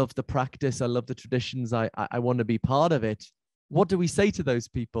the practice. I love the traditions. I want to be part of it. What do we say to those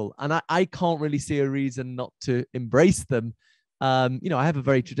people? And I can't really see a reason not to embrace them. I have a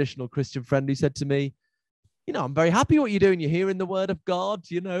very traditional Christian friend who said to me, I'm very happy what you're doing. You're hearing the word of God,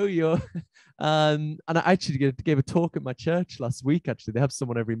 you're, and I actually gave a talk at my church last week. Actually, they have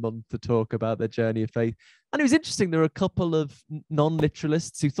someone every month to talk about their journey of faith. And it was interesting. There were a couple of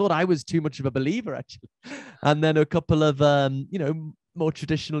non-literalists who thought I was too much of a believer, actually. And then a couple of, more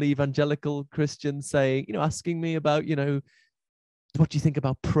traditional evangelical Christians saying, asking me about, what do you think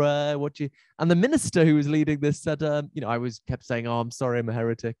about prayer? And the minister who was leading this said, I kept saying, oh, I'm sorry, I'm a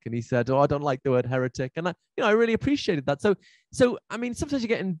heretic. And he said, oh, I don't like the word heretic. And I really appreciated that. So, I mean, sometimes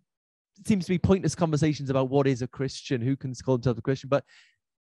it seems to be pointless conversations about what is a Christian, who can call themselves a Christian, but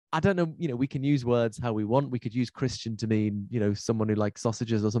I don't know, we can use words how we want. We could use Christian to mean, someone who likes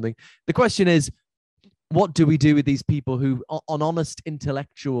sausages or something. The question is, what do we do with these people who on honest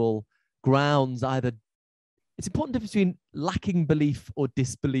intellectual grounds either it's important difference between lacking belief or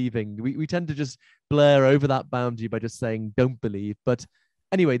disbelieving. We tend to just blur over that boundary by just saying don't believe. But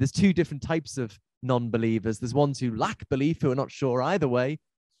anyway, there's two different types of non-believers. There's ones who lack belief, who are not sure either way,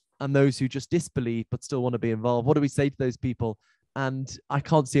 and those who just disbelieve but still want to be involved. What do we say to those people? And I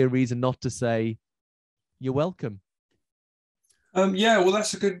can't see a reason not to say, you're welcome. Yeah, well,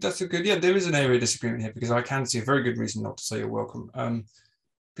 that's a good, yeah, there is an area of disagreement here, because I can see a very good reason not to say you're welcome.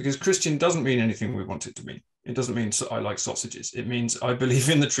 Because Christian doesn't mean anything we want it to mean. It doesn't mean I like sausages. It means I believe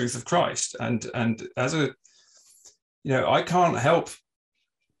in the truth of Christ. And as a, I can't help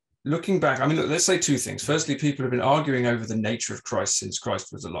looking back. I mean, look, let's say two things. Firstly, people have been arguing over the nature of Christ since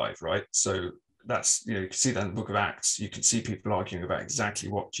Christ was alive, right? So that's, you can see that in the book of Acts. You can see people arguing about exactly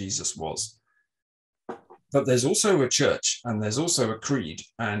what Jesus was. But there's also a church and there's also a creed.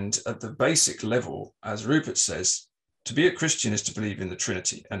 And at the basic level, as Rupert says, to be a Christian is to believe in the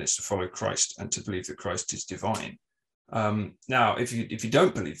Trinity, and it's to follow Christ and to believe that Christ is divine. Now, if you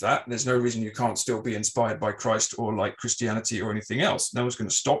don't believe that, there's no reason you can't still be inspired by Christ or like Christianity or anything else. No one's going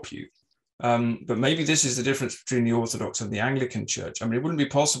to stop you. But maybe this is the difference between the Orthodox and the Anglican Church. I mean, it wouldn't be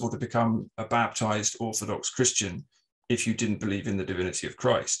possible to become a baptized Orthodox Christian if you didn't believe in the divinity of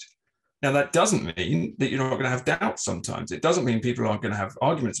Christ. Now, that doesn't mean that you're not going to have doubts sometimes. It doesn't mean people aren't going to have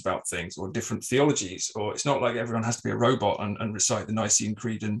arguments about things or different theologies, or it's not like everyone has to be a robot and recite the Nicene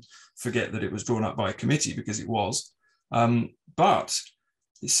Creed and forget that it was drawn up by a committee, because it was. But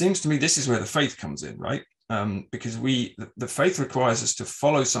it seems to me this is where the faith comes in, right? Because the faith requires us to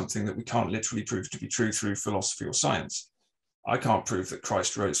follow something that we can't literally prove to be true through philosophy or science. I can't prove that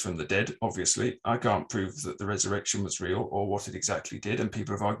Christ rose from the dead, obviously. I can't prove that the resurrection was real or what it exactly did. And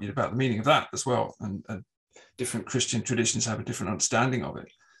people have argued about the meaning of that as well. And different Christian traditions have a different understanding of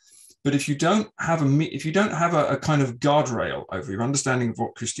it. But if you don't have a kind of guardrail over your understanding of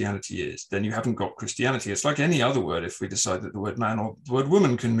what Christianity is, then you haven't got Christianity. It's like any other word. If we decide that the word man or the word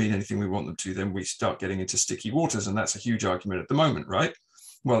woman can mean anything we want them to, then we start getting into sticky waters. And that's a huge argument at the moment, right?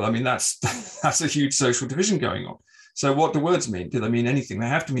 Well, I mean, that's a huge social division going on. So what do words mean? Do they mean anything? They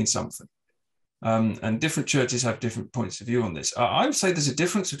have to mean something. And different churches have different points of view on this. I would say there's a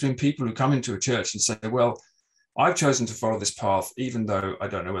difference between people who come into a church and say, well, I've chosen to follow this path, even though I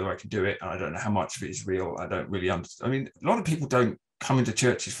don't know whether I can do it, and I don't know how much of it is real. I don't really understand. I mean, a lot of people don't come into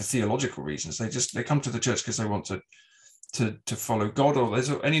churches for theological reasons. They come to the church because they want to follow God, or there's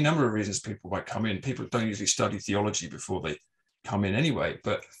any number of reasons people might come in. People don't usually study theology before they come in anyway.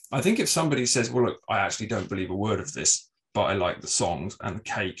 But I think if somebody says, well, look, I actually don't believe a word of this, but I like the songs and the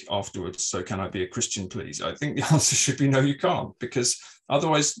cake afterwards, so can I be a Christian, please? I think the answer should be no, you can't, because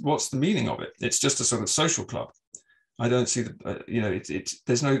otherwise, what's the meaning of it? It's just a sort of social club. I don't see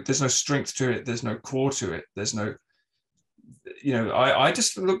there's no strength to it. There's no core to it. There's no, I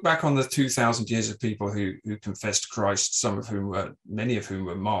just look back on the 2,000 years of people who confessed Christ, many of whom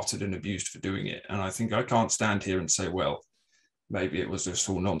were martyred and abused for doing it. And I think I can't stand here and say, well, maybe it was just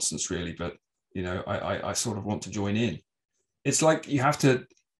all nonsense, really, but I sort of want to join in. It's like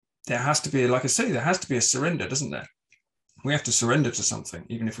there has to be, like I say, there has to be a surrender, doesn't there? We have to surrender to something,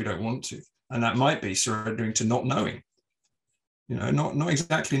 even if we don't want to. And that might be surrendering to not knowing, not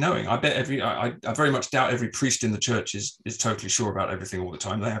exactly knowing. I bet I very much doubt every priest in the church is totally sure about everything all the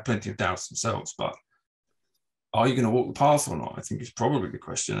time. They have plenty of doubts themselves, but are you going to walk the path or not? I think is probably the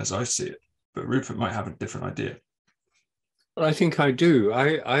question as I see it, but Rupert might have a different idea. Well, I think I do.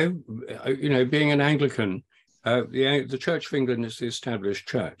 I being an Anglican, the Church of England is the established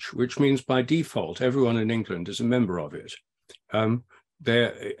church, which means by default, everyone in England is a member of it.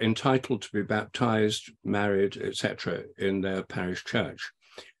 They're entitled to be baptized, married, etc., in their parish church.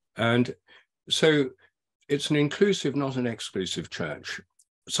 And so it's an inclusive, not an exclusive church.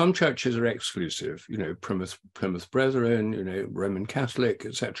 Some churches are exclusive, Plymouth Brethren, Roman Catholic,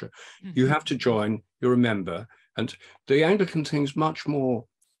 etc. Mm-hmm. You have to join, you're a member. And the Anglican thing's much more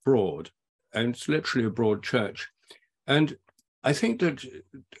broad, and it's literally a broad church. And I think that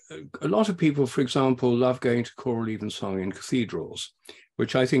a lot of people, for example, love going to choral evensong in cathedrals,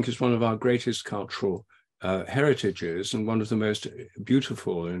 which I think is one of our greatest cultural heritages and one of the most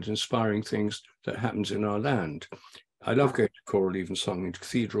beautiful and inspiring things that happens in our land. I love going to choral evensong in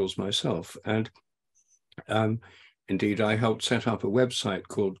cathedrals myself. And indeed, I helped set up a website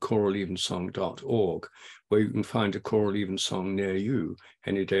called choralevensong.org, where you can find a choral evensong near you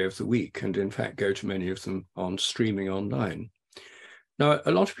any day of the week, and in fact go to many of them on streaming online. Now,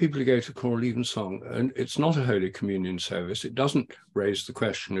 a lot of people go to choral evensong, and it's not a Holy Communion service. It doesn't raise the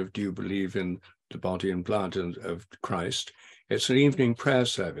question of, do you believe in the body and blood of Christ? It's an evening prayer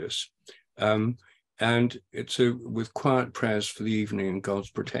service, and it's with quiet prayers for the evening and God's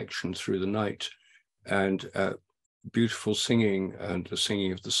protection through the night and beautiful singing and the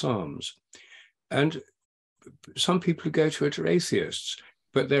singing of the Psalms. And some people who go to it are atheists,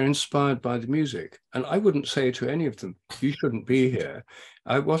 but they're inspired by the music. And I wouldn't say to any of them, you shouldn't be here.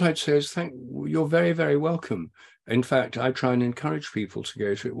 What I'd say is, you're very, very welcome. In fact, I try and encourage people to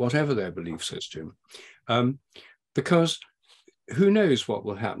go to it, whatever their belief system, because who knows what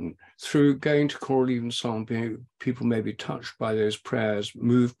will happen through going to choral evensong. People may be touched by those prayers,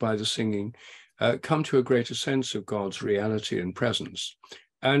 moved by the singing, come to a greater sense of God's reality and presence,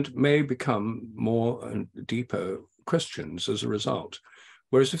 and may become more and deeper Christians as a result.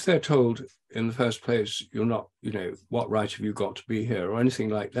 Whereas if they're told in the first place, you're not, what right have you got to be here or anything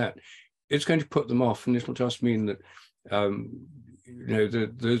like that, it's going to put them off, and it'll just mean that,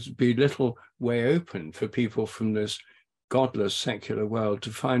 there's be little way open for people from this godless secular world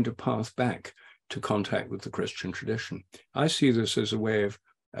to find a path back to contact with the Christian tradition. I see this as a way of,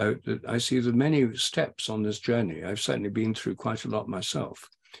 I see the many steps on this journey. I've certainly been through quite a lot myself.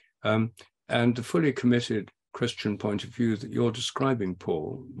 And the fully committed Christian point of view that you're describing,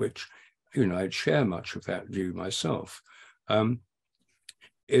 Paul, which, I'd share much of that view myself,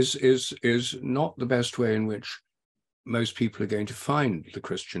 is not the best way in which most people are going to find the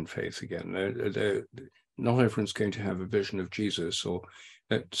Christian faith again. Not everyone's going to have a vision of Jesus, or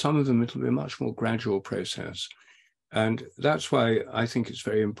some of them, it'll be a much more gradual process. And that's why I think it's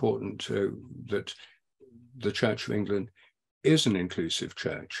very important that the Church of England is an inclusive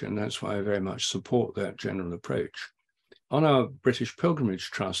church, and that's why I very much support that general approach. On our British Pilgrimage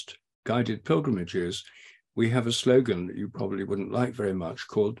Trust guided pilgrimages, we have a slogan that you probably wouldn't like very much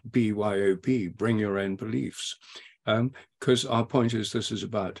called BYOB, Bring Your Own Beliefs, because our point is this is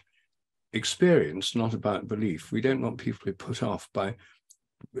about experience, not about belief. We don't want people to be put off by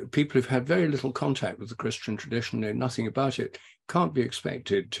people who've had very little contact with the Christian tradition, know nothing about it, can't be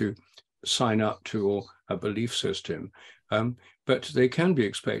expected to sign up to a belief system, but they can be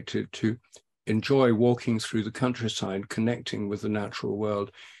expected to enjoy walking through the countryside, connecting with the natural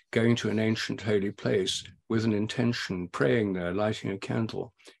world, going to an ancient holy place with an intention, praying there, lighting a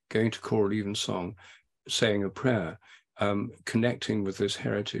candle, going to choral evensong, saying a prayer, connecting with this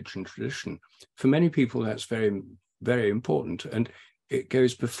heritage and tradition. For many people, that's very, very important. And it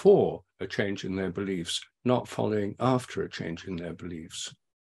goes before a change in their beliefs, not following after a change in their beliefs.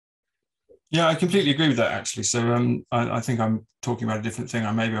 Yeah, I completely agree with that, actually. So I think I'm talking about a different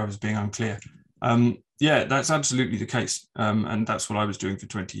thing. Maybe I was being unclear. Yeah, that's absolutely the case. And that's what I was doing for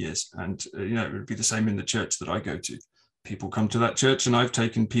 20 years. And, it would be the same in the church that I go to. People come to that church, and I've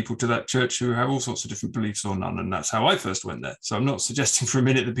taken people to that church who have all sorts of different beliefs or none. And that's how I first went there. So I'm not suggesting for a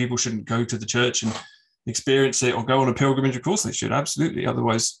minute that people shouldn't go to the church and experience it or go on a pilgrimage. Of course they should, absolutely.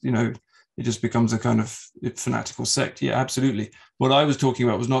 Otherwise, it just becomes a kind of fanatical sect. Yeah, absolutely. What I was talking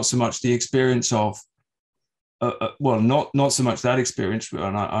about was not so much the experience of, not so much that experience,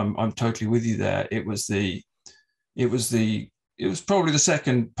 and I'm totally with you there. It was probably the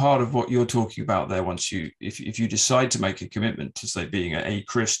second part of what you're talking about there. Once if you decide to make a commitment to, say, being a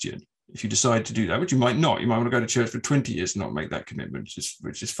Christian, if you decide to do that, which you might not, you might want to go to church for 20 years and not make that commitment,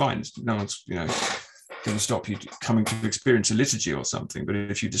 which is fine. No one's, going to stop you coming to experience a liturgy or something. But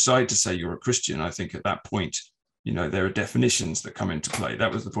if you decide to say you're a Christian, I think at that point, there are definitions that come into play.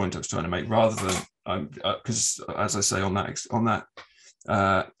 That was the point I was trying to make, rather than, because as I say on that,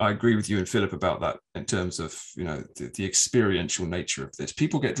 I agree with you and Philip about that in terms of, the experiential nature of this.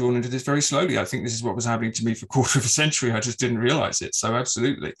 People get drawn into this very slowly. I think this is what was happening to me for a quarter of a century. I just didn't realize it. So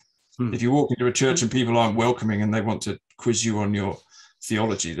absolutely. If you walk into a church and people aren't welcoming and they want to quiz you on your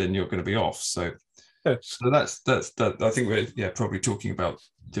theology, then you're going to be off. So that's I think we're probably talking about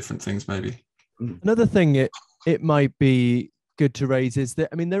different things maybe. Another thing it might be good to raise is that,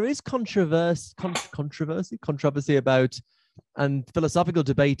 there is controversy about and philosophical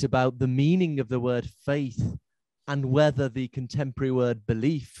debate about the meaning of the word faith and whether the contemporary word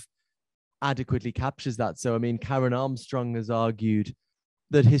belief adequately captures that. So, Karen Armstrong has argued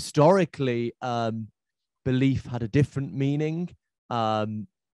that historically belief had a different meaning.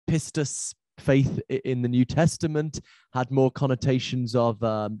 Pistis, faith in the New Testament, had more connotations of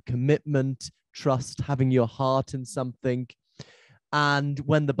commitment, trust, having your heart in something. And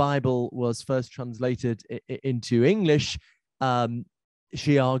when the Bible was first translated into English,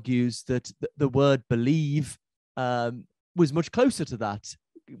 she argues that the word believe was much closer to that,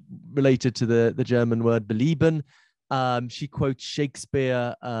 related to the German word belieben. She quotes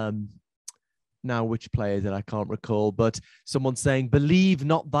Shakespeare, now which play is it? I can't recall, but someone saying, believe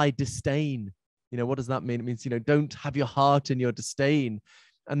not thy disdain. What does that mean? It means, don't have your heart in your disdain.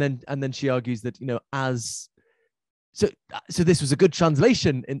 And then she argues that, as so this was a good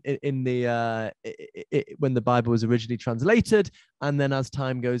translation in the when the Bible was originally translated, and then as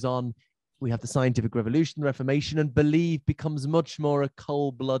time goes on, we have the scientific revolution, the Reformation, and belief becomes much more a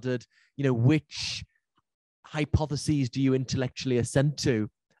cold-blooded, which hypotheses do you intellectually assent to?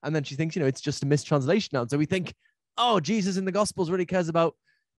 And then she thinks, it's just a mistranslation now. And so we think, oh, Jesus in the Gospels really cares about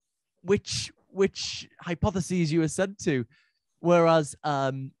which hypotheses you assent to. Whereas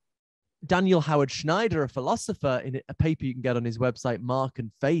Daniel Howard Schneider, a philosopher, in a paper you can get on his website, Mark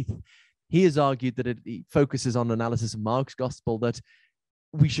and Faith, he has argued that he focuses on analysis of Mark's gospel, that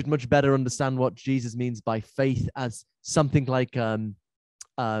we should much better understand what Jesus means by faith as something like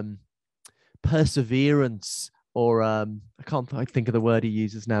perseverance, or I can't think of the word he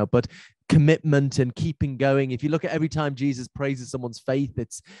uses now, but commitment and keeping going. If you look at every time Jesus praises someone's faith,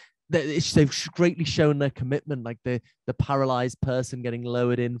 they've greatly shown their commitment, like the paralyzed person getting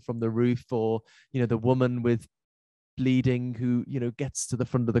lowered in from the roof, or the woman with bleeding who gets to the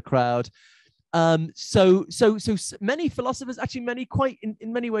front of the crowd. So many philosophers, actually many quite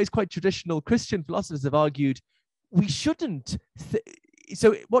in many ways quite traditional Christian philosophers, have argued we shouldn't.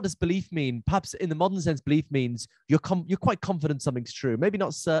 So what does belief mean? Perhaps in the modern sense, belief means you're quite confident something's true. Maybe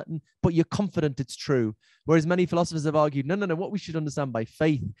not certain, but you're confident it's true. Whereas many philosophers have argued, no. What we should understand by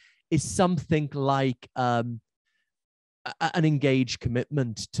faith is something like an engaged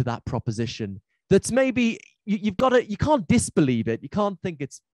commitment to that proposition. That's maybe you can't disbelieve it. You can't think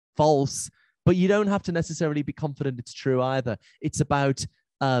it's false, but you don't have to necessarily be confident it's true either. It's about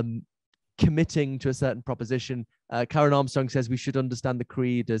committing to a certain proposition. Karen Armstrong says we should understand the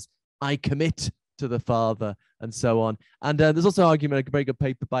creed as I commit to the Father, and so on. And there's also an argument, a very good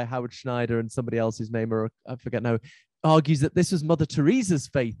paper by Howard Schneider and somebody else whose name I forget now, argues that this was Mother Teresa's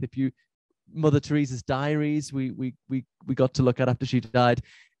faith. Mother Teresa's diaries we got to look at after she died,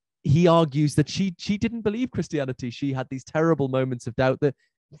 he argues that she didn't believe Christianity. She had these terrible moments of doubt that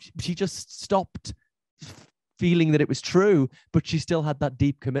she just stopped feeling that it was true, but she still had that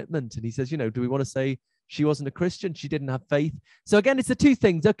deep commitment. And he says, do we want to say she wasn't a Christian? She didn't have faith. So again, it's the two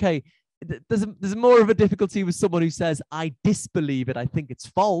things. Okay, there's more of a difficulty with someone who says, I disbelieve it, I think it's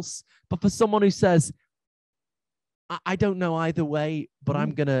false. But for someone who says, I don't know either way, but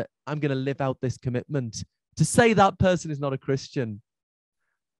I'm gonna live out this commitment, to say that person is not a Christian.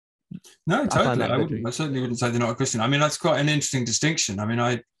 No, totally. I certainly wouldn't say they're not a Christian. I mean, that's quite an interesting distinction. I mean,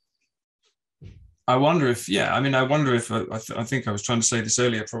 I wonder if, I think I was trying to say this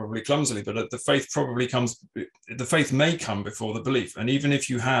earlier, probably clumsily, but the faith may come before the belief. And even if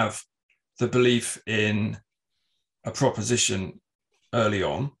you have the belief in a proposition early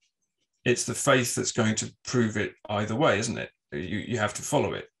on, it's the faith that's going to prove it either way, isn't it? You have to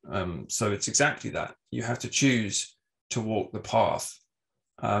follow it. So it's exactly that. You have to choose to walk the path,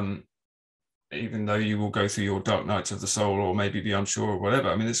 even though you will go through your dark nights of the soul, or maybe be unsure or whatever.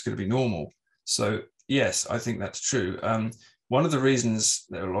 I mean, it's going to be normal. So yes, I think that's true. One of the reasons,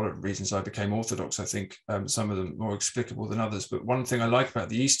 there are a lot of reasons I became Orthodox, I think, some of them more explicable than others, but one thing I like about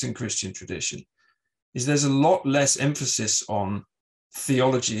the Eastern Christian tradition is there's a lot less emphasis on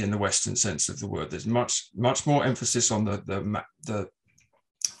theology in the Western sense of the word. There's much more emphasis on the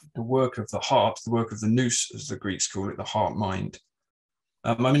work of the heart, the work of the nous, as the Greeks call it, the heart-mind.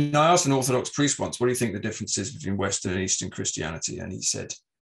 I mean, I asked an Orthodox priest once, what do you think the difference is between Western and Eastern Christianity? And he said,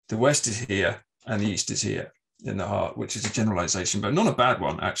 the West is here and the East is here in the heart, which is a generalization, but not a bad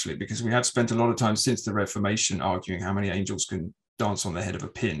one, actually, because we have spent a lot of time since the Reformation arguing how many angels can dance on the head of a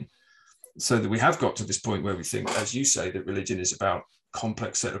pin. So that we have got to this point where we think, as you say, that religion is about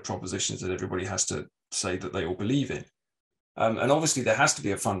complex set of propositions that everybody has to say that they all believe in. And obviously there has to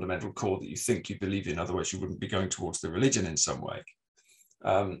be a fundamental core that you think you believe in, otherwise you wouldn't be going towards the religion in some way.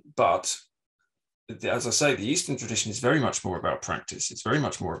 But as I say, the Eastern tradition is very much more about practice. It's very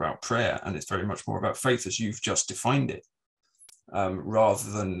much more about prayer, and it's very much more about faith as you've just defined it,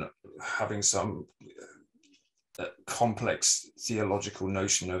 rather than having some complex theological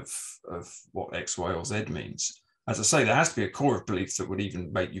notion of what X, Y, or Z means. As I say, there has to be a core of belief that would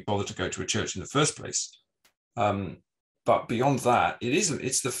even make you bother to go to a church in the first place. But beyond that,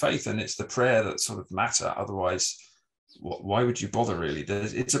 it's the faith and it's the prayer that sort of matter. Otherwise, why would you bother, really?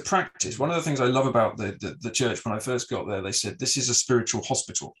 It's a practice. One of the things I love about the church, when I first got there, they said, this is a spiritual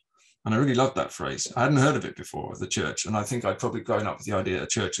hospital. And I really loved that phrase. I hadn't heard of it before, the church. And I think I'd probably grown up with the idea that a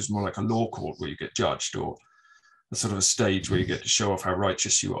church is more like a law court where you get judged, or a sort of a stage where you get to show off how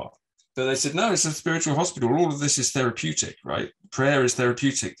righteous you are. But they said, no, it's a spiritual hospital. All of this is therapeutic, right? Prayer is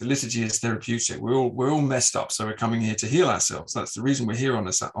therapeutic. The liturgy is therapeutic. We're all messed up, so we're coming here to heal ourselves. That's the reason we're here on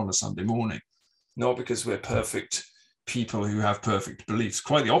a Sunday morning, not because we're perfect people who have perfect beliefs.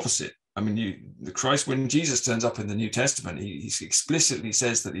 Quite the opposite. I mean, the Christ, when Jesus turns up in the New Testament, he explicitly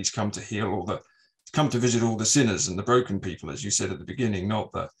says that he's come to heal come to visit all the sinners and the broken people, as you said at the beginning,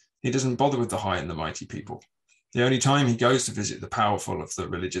 not that he doesn't bother with the high and the mighty people. The only time he goes to visit the powerful of the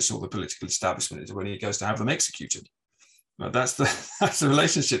religious or the political establishment is when he goes to have them executed. But that's the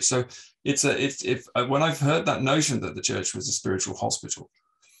relationship. So when I've heard that notion that the church was a spiritual hospital,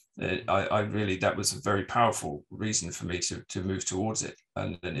 that was a very powerful reason for me to move towards it,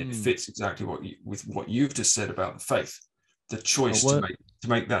 and it fits exactly with what you've just said about the faith, the choice to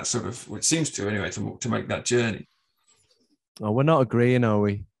make that sort of, it seems to anyway, to make that journey. Oh, we're not agreeing, are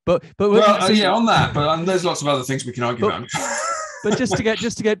we? But on that. But there's lots of other things we can argue about. But just to get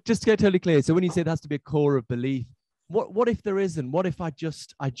totally clear, so when you say there has to be a core of belief, what if there isn't? What if I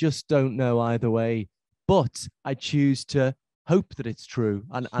just don't know either way, but I choose to hope that it's true,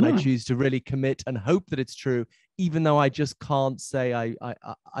 and I choose to really commit and hope that it's true, even though I just can't say I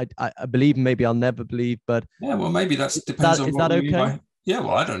believe, and maybe I'll never believe. But yeah, well, maybe that depends on what you mean by, yeah,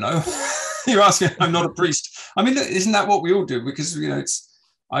 well, I don't know. You're asking. I'm not a priest. I mean, isn't that what we all do? Because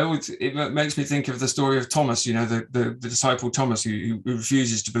it makes me think of the story of Thomas. The disciple Thomas who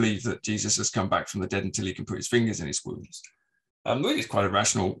refuses to believe that Jesus has come back from the dead until he can put his fingers in his wounds. I think it's quite a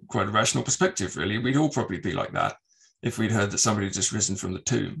rational perspective, really. We'd all probably be like that if we'd heard that somebody had just risen from the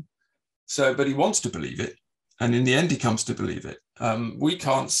tomb. So, but he wants to believe it, and in the end, he comes to believe it. We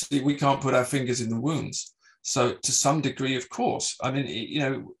can't put our fingers in the wounds. So, to some degree, of course, I mean,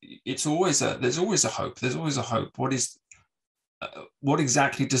 there's always a hope. There's always a hope. What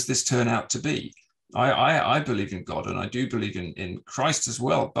exactly does this turn out to be? I believe in God, and I do believe in Christ as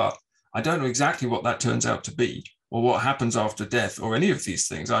well, but I don't know exactly what that turns out to be, or what happens after death, or any of these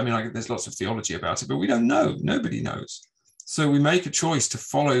things. I mean, there's lots of theology about it, but we don't know. Nobody knows. So we make a choice to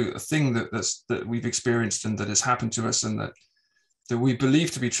follow a thing that we've experienced and that has happened to us, and that we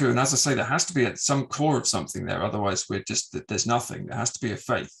believe to be true. And as I say, there has to be at some core of something there. Otherwise, there's nothing. There has to be a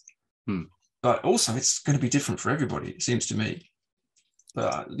faith. But also, it's going to be different for everybody, it seems to me.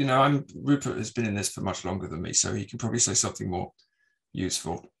 But Rupert has been in this for much longer than me, so he can probably say something more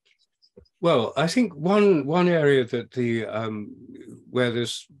useful. Well, I think one area that where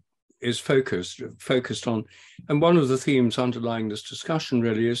this is focused on, and one of the themes underlying this discussion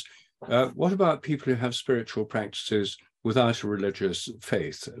really is, what about people who have spiritual practices without a religious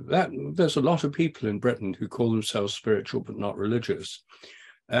faith? There's a lot of people in Britain who call themselves spiritual but not religious,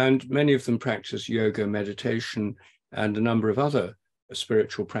 and many of them practice yoga, meditation, and a number of other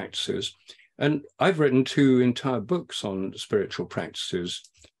spiritual practices. And I've written 2 entire books on spiritual practices.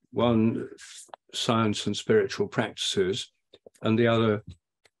 One, Science and Spiritual Practices, and the other,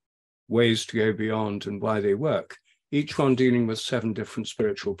 Ways to Go Beyond and Why They Work, each one dealing with 7 different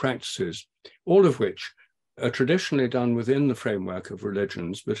spiritual practices, all of which are traditionally done within the framework of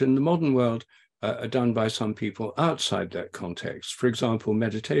religions, but in the modern world are done by some people outside that context. For example,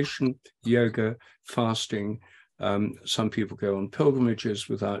 meditation, yoga, fasting. Some people go on pilgrimages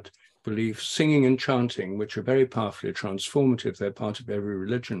without belief, singing and chanting, which are very powerfully transformative. They're part of every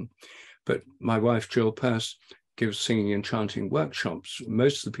religion. But my wife, Jill Peirce, gives singing and chanting workshops.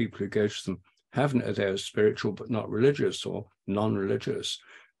 Most of the people who go to them they're spiritual but not religious or non-religious.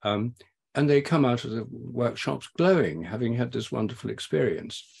 And they come out of the workshops glowing, having had this wonderful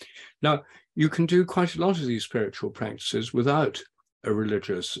experience. Now, you can do quite a lot of these spiritual practices without a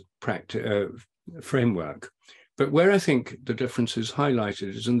religious framework. But where I think the difference is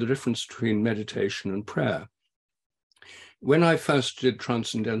highlighted is in the difference between meditation and prayer. When I first did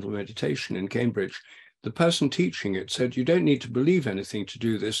transcendental meditation in Cambridge, the person teaching it said, you don't need to believe anything to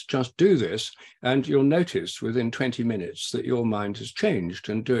do this, just do this, and you'll notice within 20 minutes that your mind has changed,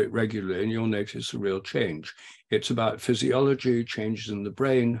 and do it regularly and you'll notice a real change. It's about physiology, changes in the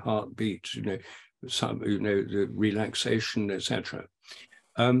brain, heartbeat, the relaxation, etc.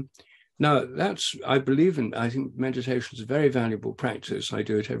 Now, I think meditation is a very valuable practice. I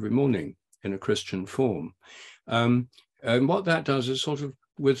do it every morning in a Christian form. And what that does is sort of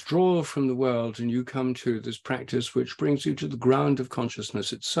withdraw from the world, and you come to this practice which brings you to the ground of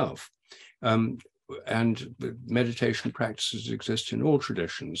consciousness itself. And meditation practices exist in all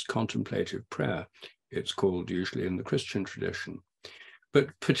traditions. Contemplative prayer, it's called usually in the Christian tradition.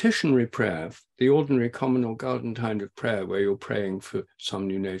 But petitionary prayer, the ordinary common or garden kind of prayer where you're praying for someone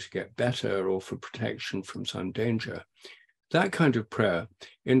you know to get better or for protection from some danger, that kind of prayer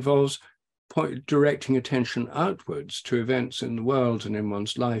involves directing attention outwards to events in the world and in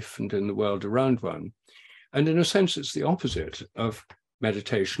one's life and in the world around one. And in a sense, it's the opposite of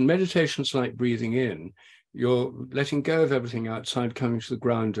meditation. Meditation's like breathing in. You're letting go of everything outside, coming to the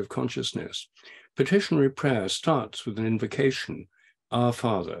ground of consciousness. Petitionary prayer starts with an invocation Our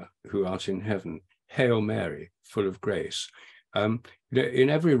Father, who art in heaven, Hail Mary, full of grace. In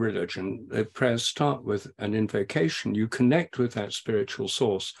every religion, the prayers start with an invocation. You connect with that spiritual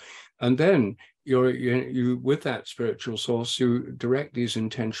source, and then you with that spiritual source, you direct these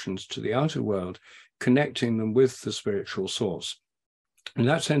intentions to the outer world, connecting them with the spiritual source. In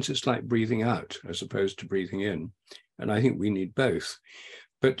that sense, it's like breathing out as opposed to breathing in. And I think we need both.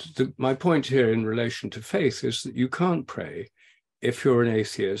 But my point here in relation to faith is that you can't pray if you're an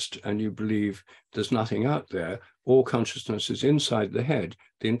atheist and you believe there's nothing out there. All consciousness is inside the head.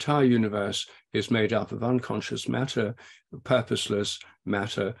 The entire universe is made up of unconscious matter, purposeless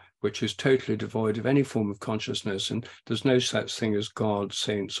matter, which is totally devoid of any form of consciousness. And there's no such thing as God,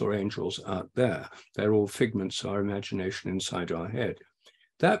 saints, or angels out there. They're all figments of our imagination inside our head.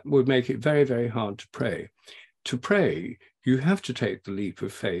 That would make it very, very hard to pray. To pray, you have to take the leap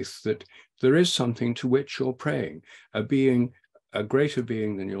of faith that there is something to which you're praying, a being, a greater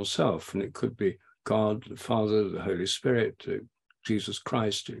being than yourself. And it could be God, the Father, the Holy Spirit, Jesus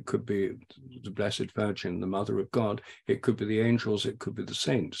Christ. It could be the Blessed Virgin, the Mother of God. It could be the angels. It could be the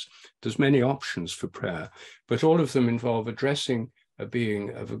saints. There's many options for prayer, but all of them involve addressing a being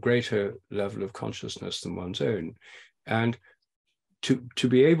of a greater level of consciousness than one's own. And to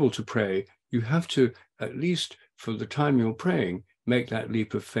be able to pray, you have to, at least for the time you're praying, make that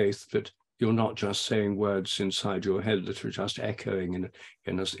leap of faith that you're not just saying words inside your head that are just echoing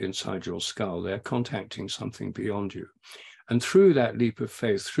inside your skull. They're contacting something beyond you. And through that leap of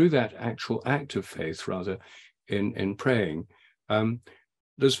faith, through that actual act of faith, rather, in praying,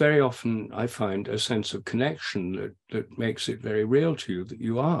 there's very often, I find, a sense of connection that makes it very real to you that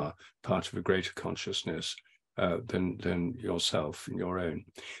you are part of a greater consciousness than yourself and your own.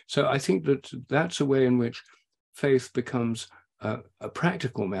 So I think that that's a way in which faith becomes a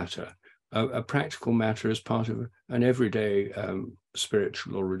practical matter, a practical matter as part of an everyday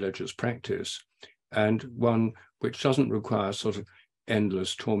spiritual or religious practice, and one which doesn't require sort of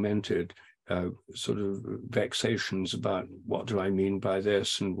endless, tormented sort of vexations about what do I mean by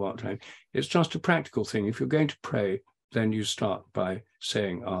this and it's just a practical thing. If you're going to pray, then you start by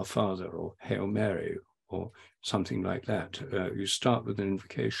saying Our Father or Hail Mary or something like that. You start with an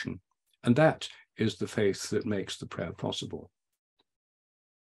invocation, and that is the faith that makes the prayer possible.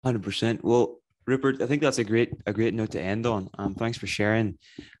 100%. Well, Rupert, I think that's a great note to end on. Thanks for sharing.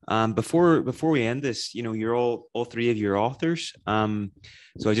 Before we end this, you're all three of your authors.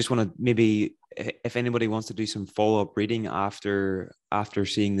 So I just want to maybe, if anybody wants to do some follow-up reading after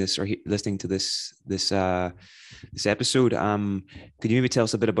seeing this or listening to this episode, could you maybe tell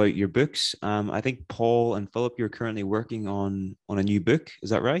us a bit about your books? I think Paul and Philip, you're currently working on a new book.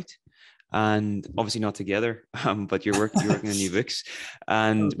 Is that right? And obviously not together, but you're working on new books.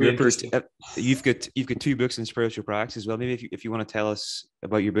 And Rupert, you've got two books in spiritual practice as well. Maybe if you want to tell us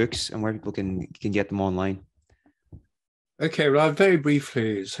about your books and where people can get them online. Okay, well, I'll very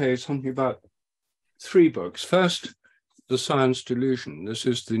briefly say something about three books. First, The Science Delusion. This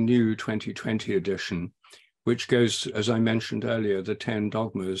is the new 2020 edition, which goes, as I mentioned earlier, the 10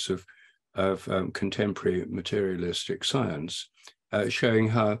 dogmas of contemporary materialistic science. Showing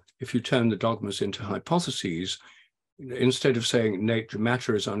how if you turn the dogmas into hypotheses, instead of saying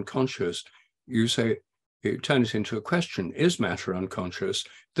matter is unconscious, you turn it into a question, is matter unconscious?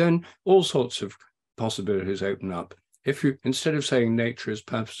 Then all sorts of possibilities open up. If you, instead of saying nature is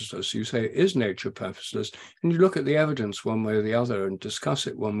purposeless, you say, is nature purposeless? And you look at the evidence one way or the other and discuss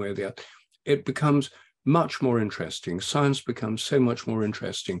it one way or the other, it becomes much more interesting. Science becomes so much more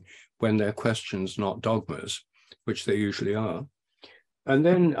interesting when they're questions, not dogmas, which they usually are. And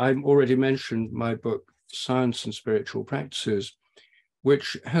then I already mentioned my book, Science and Spiritual Practices,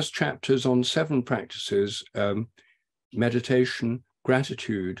 which has chapters on 7 practices: meditation,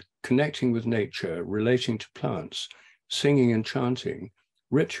 gratitude, connecting with nature, relating to plants, singing and chanting,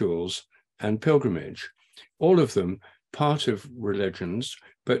 rituals, and pilgrimage. All of them part of religions,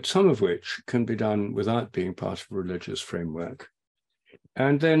 but some of which can be done without being part of a religious framework.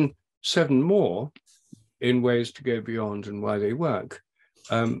 And then 7 more in ways to go beyond and why they work.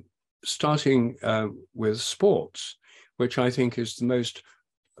 Starting with sports, which I think is the most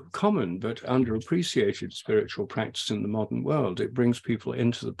common but underappreciated spiritual practice in the modern world. It brings people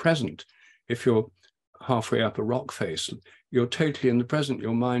into the present. If you're halfway up a rock face, you're totally in the present.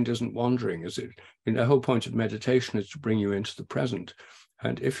 Your mind isn't wandering. The whole point of meditation is to bring you into the present.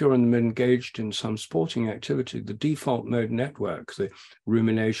 And if you're engaged in some sporting activity, the default mode network, the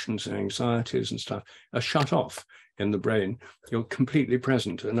ruminations and anxieties and stuff, are shut off in the brain. You're completely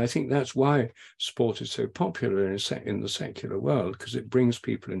present. And I think that's why sport is so popular in the secular world, because it brings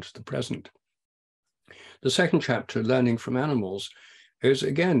people into the present. The second chapter, Learning from Animals, is,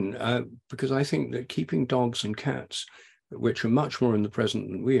 again, because I think that keeping dogs and cats, which are much more in the present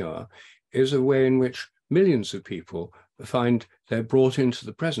than we are, is a way in which millions of people find they're brought into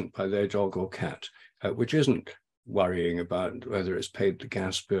the present by their dog or cat, which isn't worrying about whether it's paid the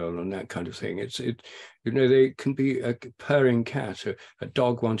gas bill and that kind of thing. They can be a purring cat, a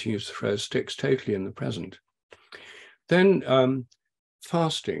dog wanting you to throw sticks, totally in the present. Then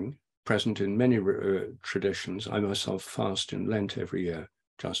fasting, present in many traditions. I myself fast in Lent every year,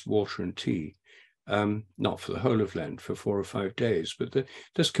 just water and tea. Not for the whole of Lent, for 4 or 5 days, but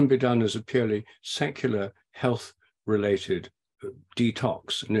this can be done as a purely secular, health-related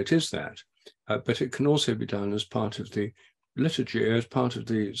detox, and it is that. But it can also be done as part of the liturgy, as part of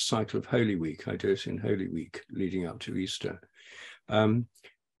the cycle of Holy Week. I do it in Holy Week, leading up to Easter.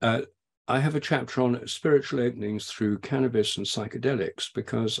 I have a chapter on spiritual openings through cannabis and psychedelics,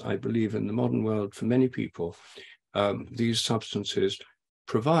 because I believe in the modern world, for many people, these substances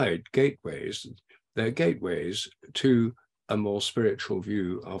provide gateways. They're gateways to a more spiritual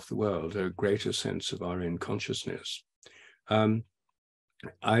view of the world, a greater sense of our own consciousness. I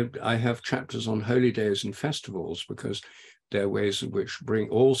have chapters on holy days and festivals, because they're ways in which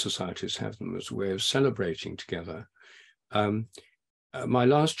all societies have them as a way of celebrating together. My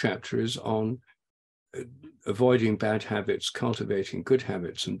last chapter is on avoiding bad habits, cultivating good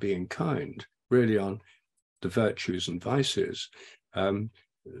habits, and being kind, really on the virtues and vices.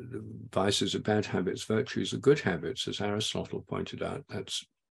 Vices are bad habits, virtues are good habits, as Aristotle pointed out. That's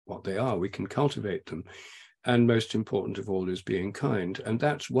what they are. We can cultivate them. And most important of all is being kind. And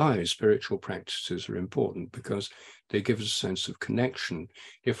that's why spiritual practices are important, because they give us a sense of connection.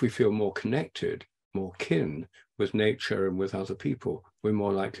 If we feel more connected, more kin with nature and with other people, we're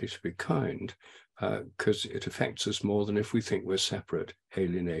more likely to be kind, because it affects us more than if we think we're separate,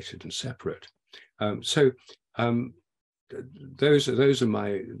 alienated and separate. Those are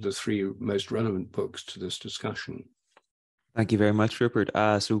the 3 most relevant books to this discussion. Thank you very much, Rupert.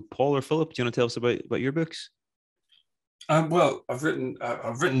 So Paul or Philip, do you want to tell us about your books? Well, I've written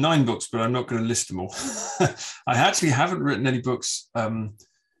 9 books, but I'm not going to list them all. I actually haven't written any books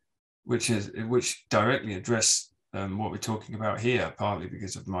which directly address what we're talking about here, partly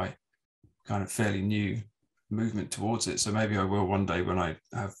because of my kind of fairly new movement towards it. So maybe I will one day, when I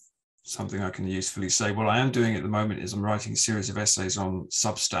have something I can usefully say. What I am doing at the moment is I'm writing a series of essays on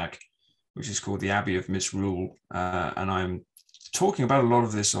Substack, which is called The Abbey of Misrule, and I'm talking about a lot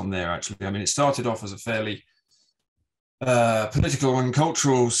of this on there, actually. I mean, it started off as a fairly political and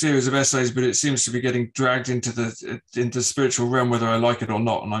cultural series of essays, but it seems to be getting dragged into the spiritual realm, whether I like it or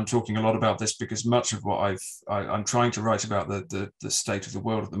not. And I'm talking a lot about this because much of what I'm trying to write about the state of the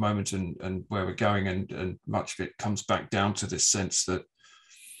world at the moment and where we're going, and much of it comes back down to this sense that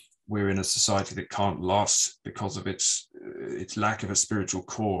we're in a society that can't last because of its lack of a spiritual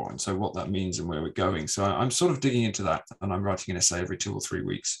core, and so what that means and where we're going. So I'm sort of digging into that, and I'm writing an essay every 2 or 3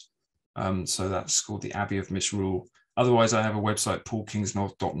 weeks. So that's called The Abbey of Misrule. Otherwise, I have a website,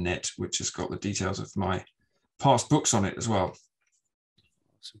 paulkingsnorth.net, which has got the details of my past books on it as well.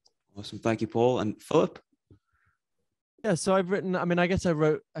 Awesome. Thank you, Paul. And Philip? Yeah, so I've written, I mean, I guess I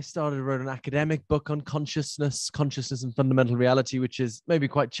wrote an academic book on consciousness and fundamental reality, which is maybe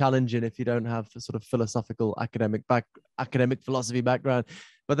quite challenging if you don't have a sort of philosophical academic philosophy background.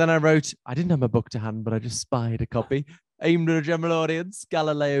 But then I didn't have a book to hand, but I just spied a copy aimed at a general audience,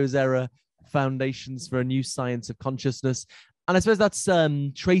 Galileo's Error, Foundations for a New Science of Consciousness. And I suppose that's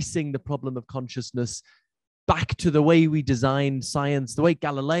tracing the problem of consciousness back to the way we designed science, the way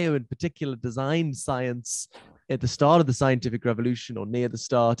Galileo in particular designed science at the start of the scientific revolution, or near the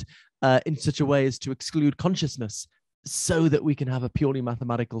start, in such a way as to exclude consciousness so that we can have a purely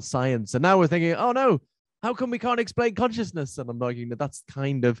mathematical science. And now we're thinking, oh no, how come we can't explain consciousness? And I'm arguing that that's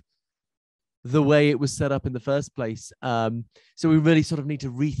kind of the way it was set up in the first place. So we really sort of need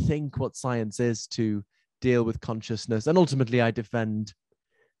to rethink what science is to deal with consciousness. And ultimately, I defend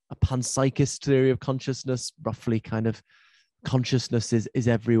a panpsychist theory of consciousness, roughly kind of consciousness is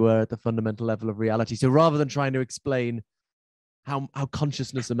everywhere at the fundamental level of reality. So rather than trying to explain how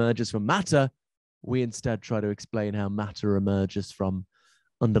consciousness emerges from matter, we instead try to explain how matter emerges from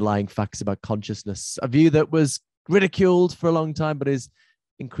underlying facts about consciousness, a view that was ridiculed for a long time, but is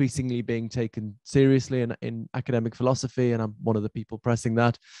increasingly being taken seriously in academic philosophy, and I'm one of the people pressing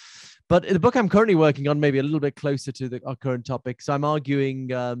that. But the book I'm currently working on, maybe a little bit closer to our current topic, so I'm arguing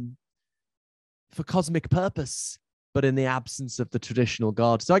for cosmic purpose, but in the absence of the traditional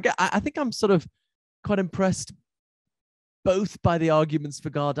God. So I think I'm sort of quite impressed both by the arguments for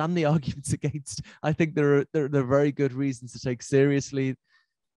God and the arguments against. I think there are very good reasons to take seriously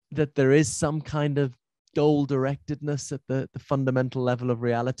that there is some kind of goal-directedness at the fundamental level of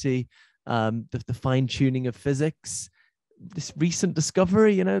reality, the fine-tuning of physics, this recent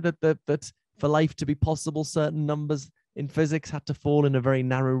discovery, you know, that for life to be possible, certain numbers in physics had to fall in a very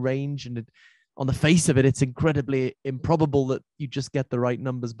narrow range. And on the face of it, it's incredibly improbable that you just get the right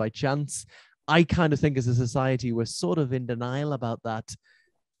numbers by chance. I kind of think as a society, we're sort of in denial about that.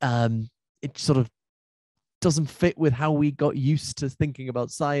 It sort of doesn't fit with how we got used to thinking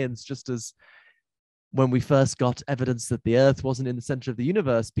about science, just as when we first got evidence that the Earth wasn't in the center of the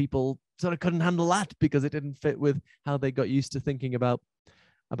universe, people sort of couldn't handle that because it didn't fit with how they got used to thinking about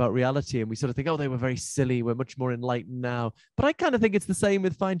reality. And we sort of think, oh, they were very silly. We're much more enlightened now. But I kind of think it's the same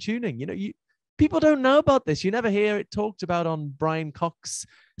with fine tuning. You know, people don't know about this. You never hear it talked about on Brian Cox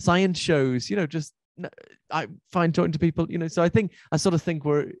science shows. You know, just I find talking to people. You know, so I sort of think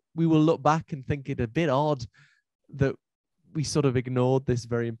we will look back and think it a bit odd that we sort of ignored this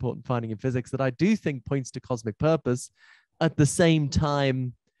very important finding in physics that I do think points to cosmic purpose. At the same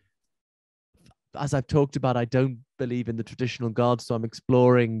time, as I've talked about, I don't believe in the traditional God, so I'm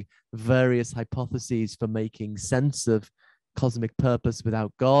exploring various hypotheses for making sense of cosmic purpose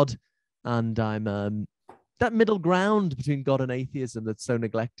without God. And I'm that middle ground between God and atheism that's so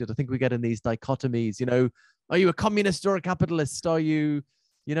neglected. I think we get in these dichotomies, you know, are you a communist or a capitalist? Are you,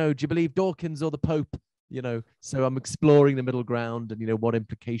 you know, do you believe Dawkins or the Pope? You know, so I'm exploring the middle ground and, you know, what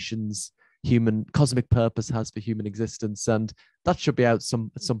implications cosmic purpose has for human existence. And that should be out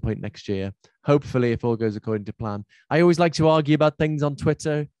at some point next year. Hopefully, if all goes according to plan. I always like to argue about things on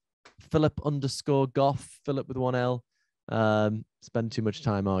Twitter. Philip_Goff, Philip with one L. Spend too much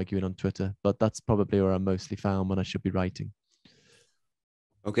time arguing on Twitter, but that's probably where I'm mostly found when I should be writing.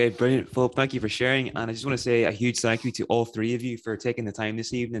 Okay, brilliant, Philip. Thank you for sharing. And I just want to say a huge thank you to all three of you for taking the time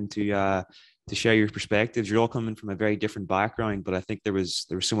this evening to share your perspectives. You're all coming from a very different background, but I think there was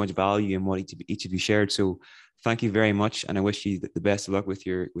so much value in what each of you shared. So thank you very much, and I wish you the best of luck with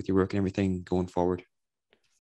your work and everything going forward.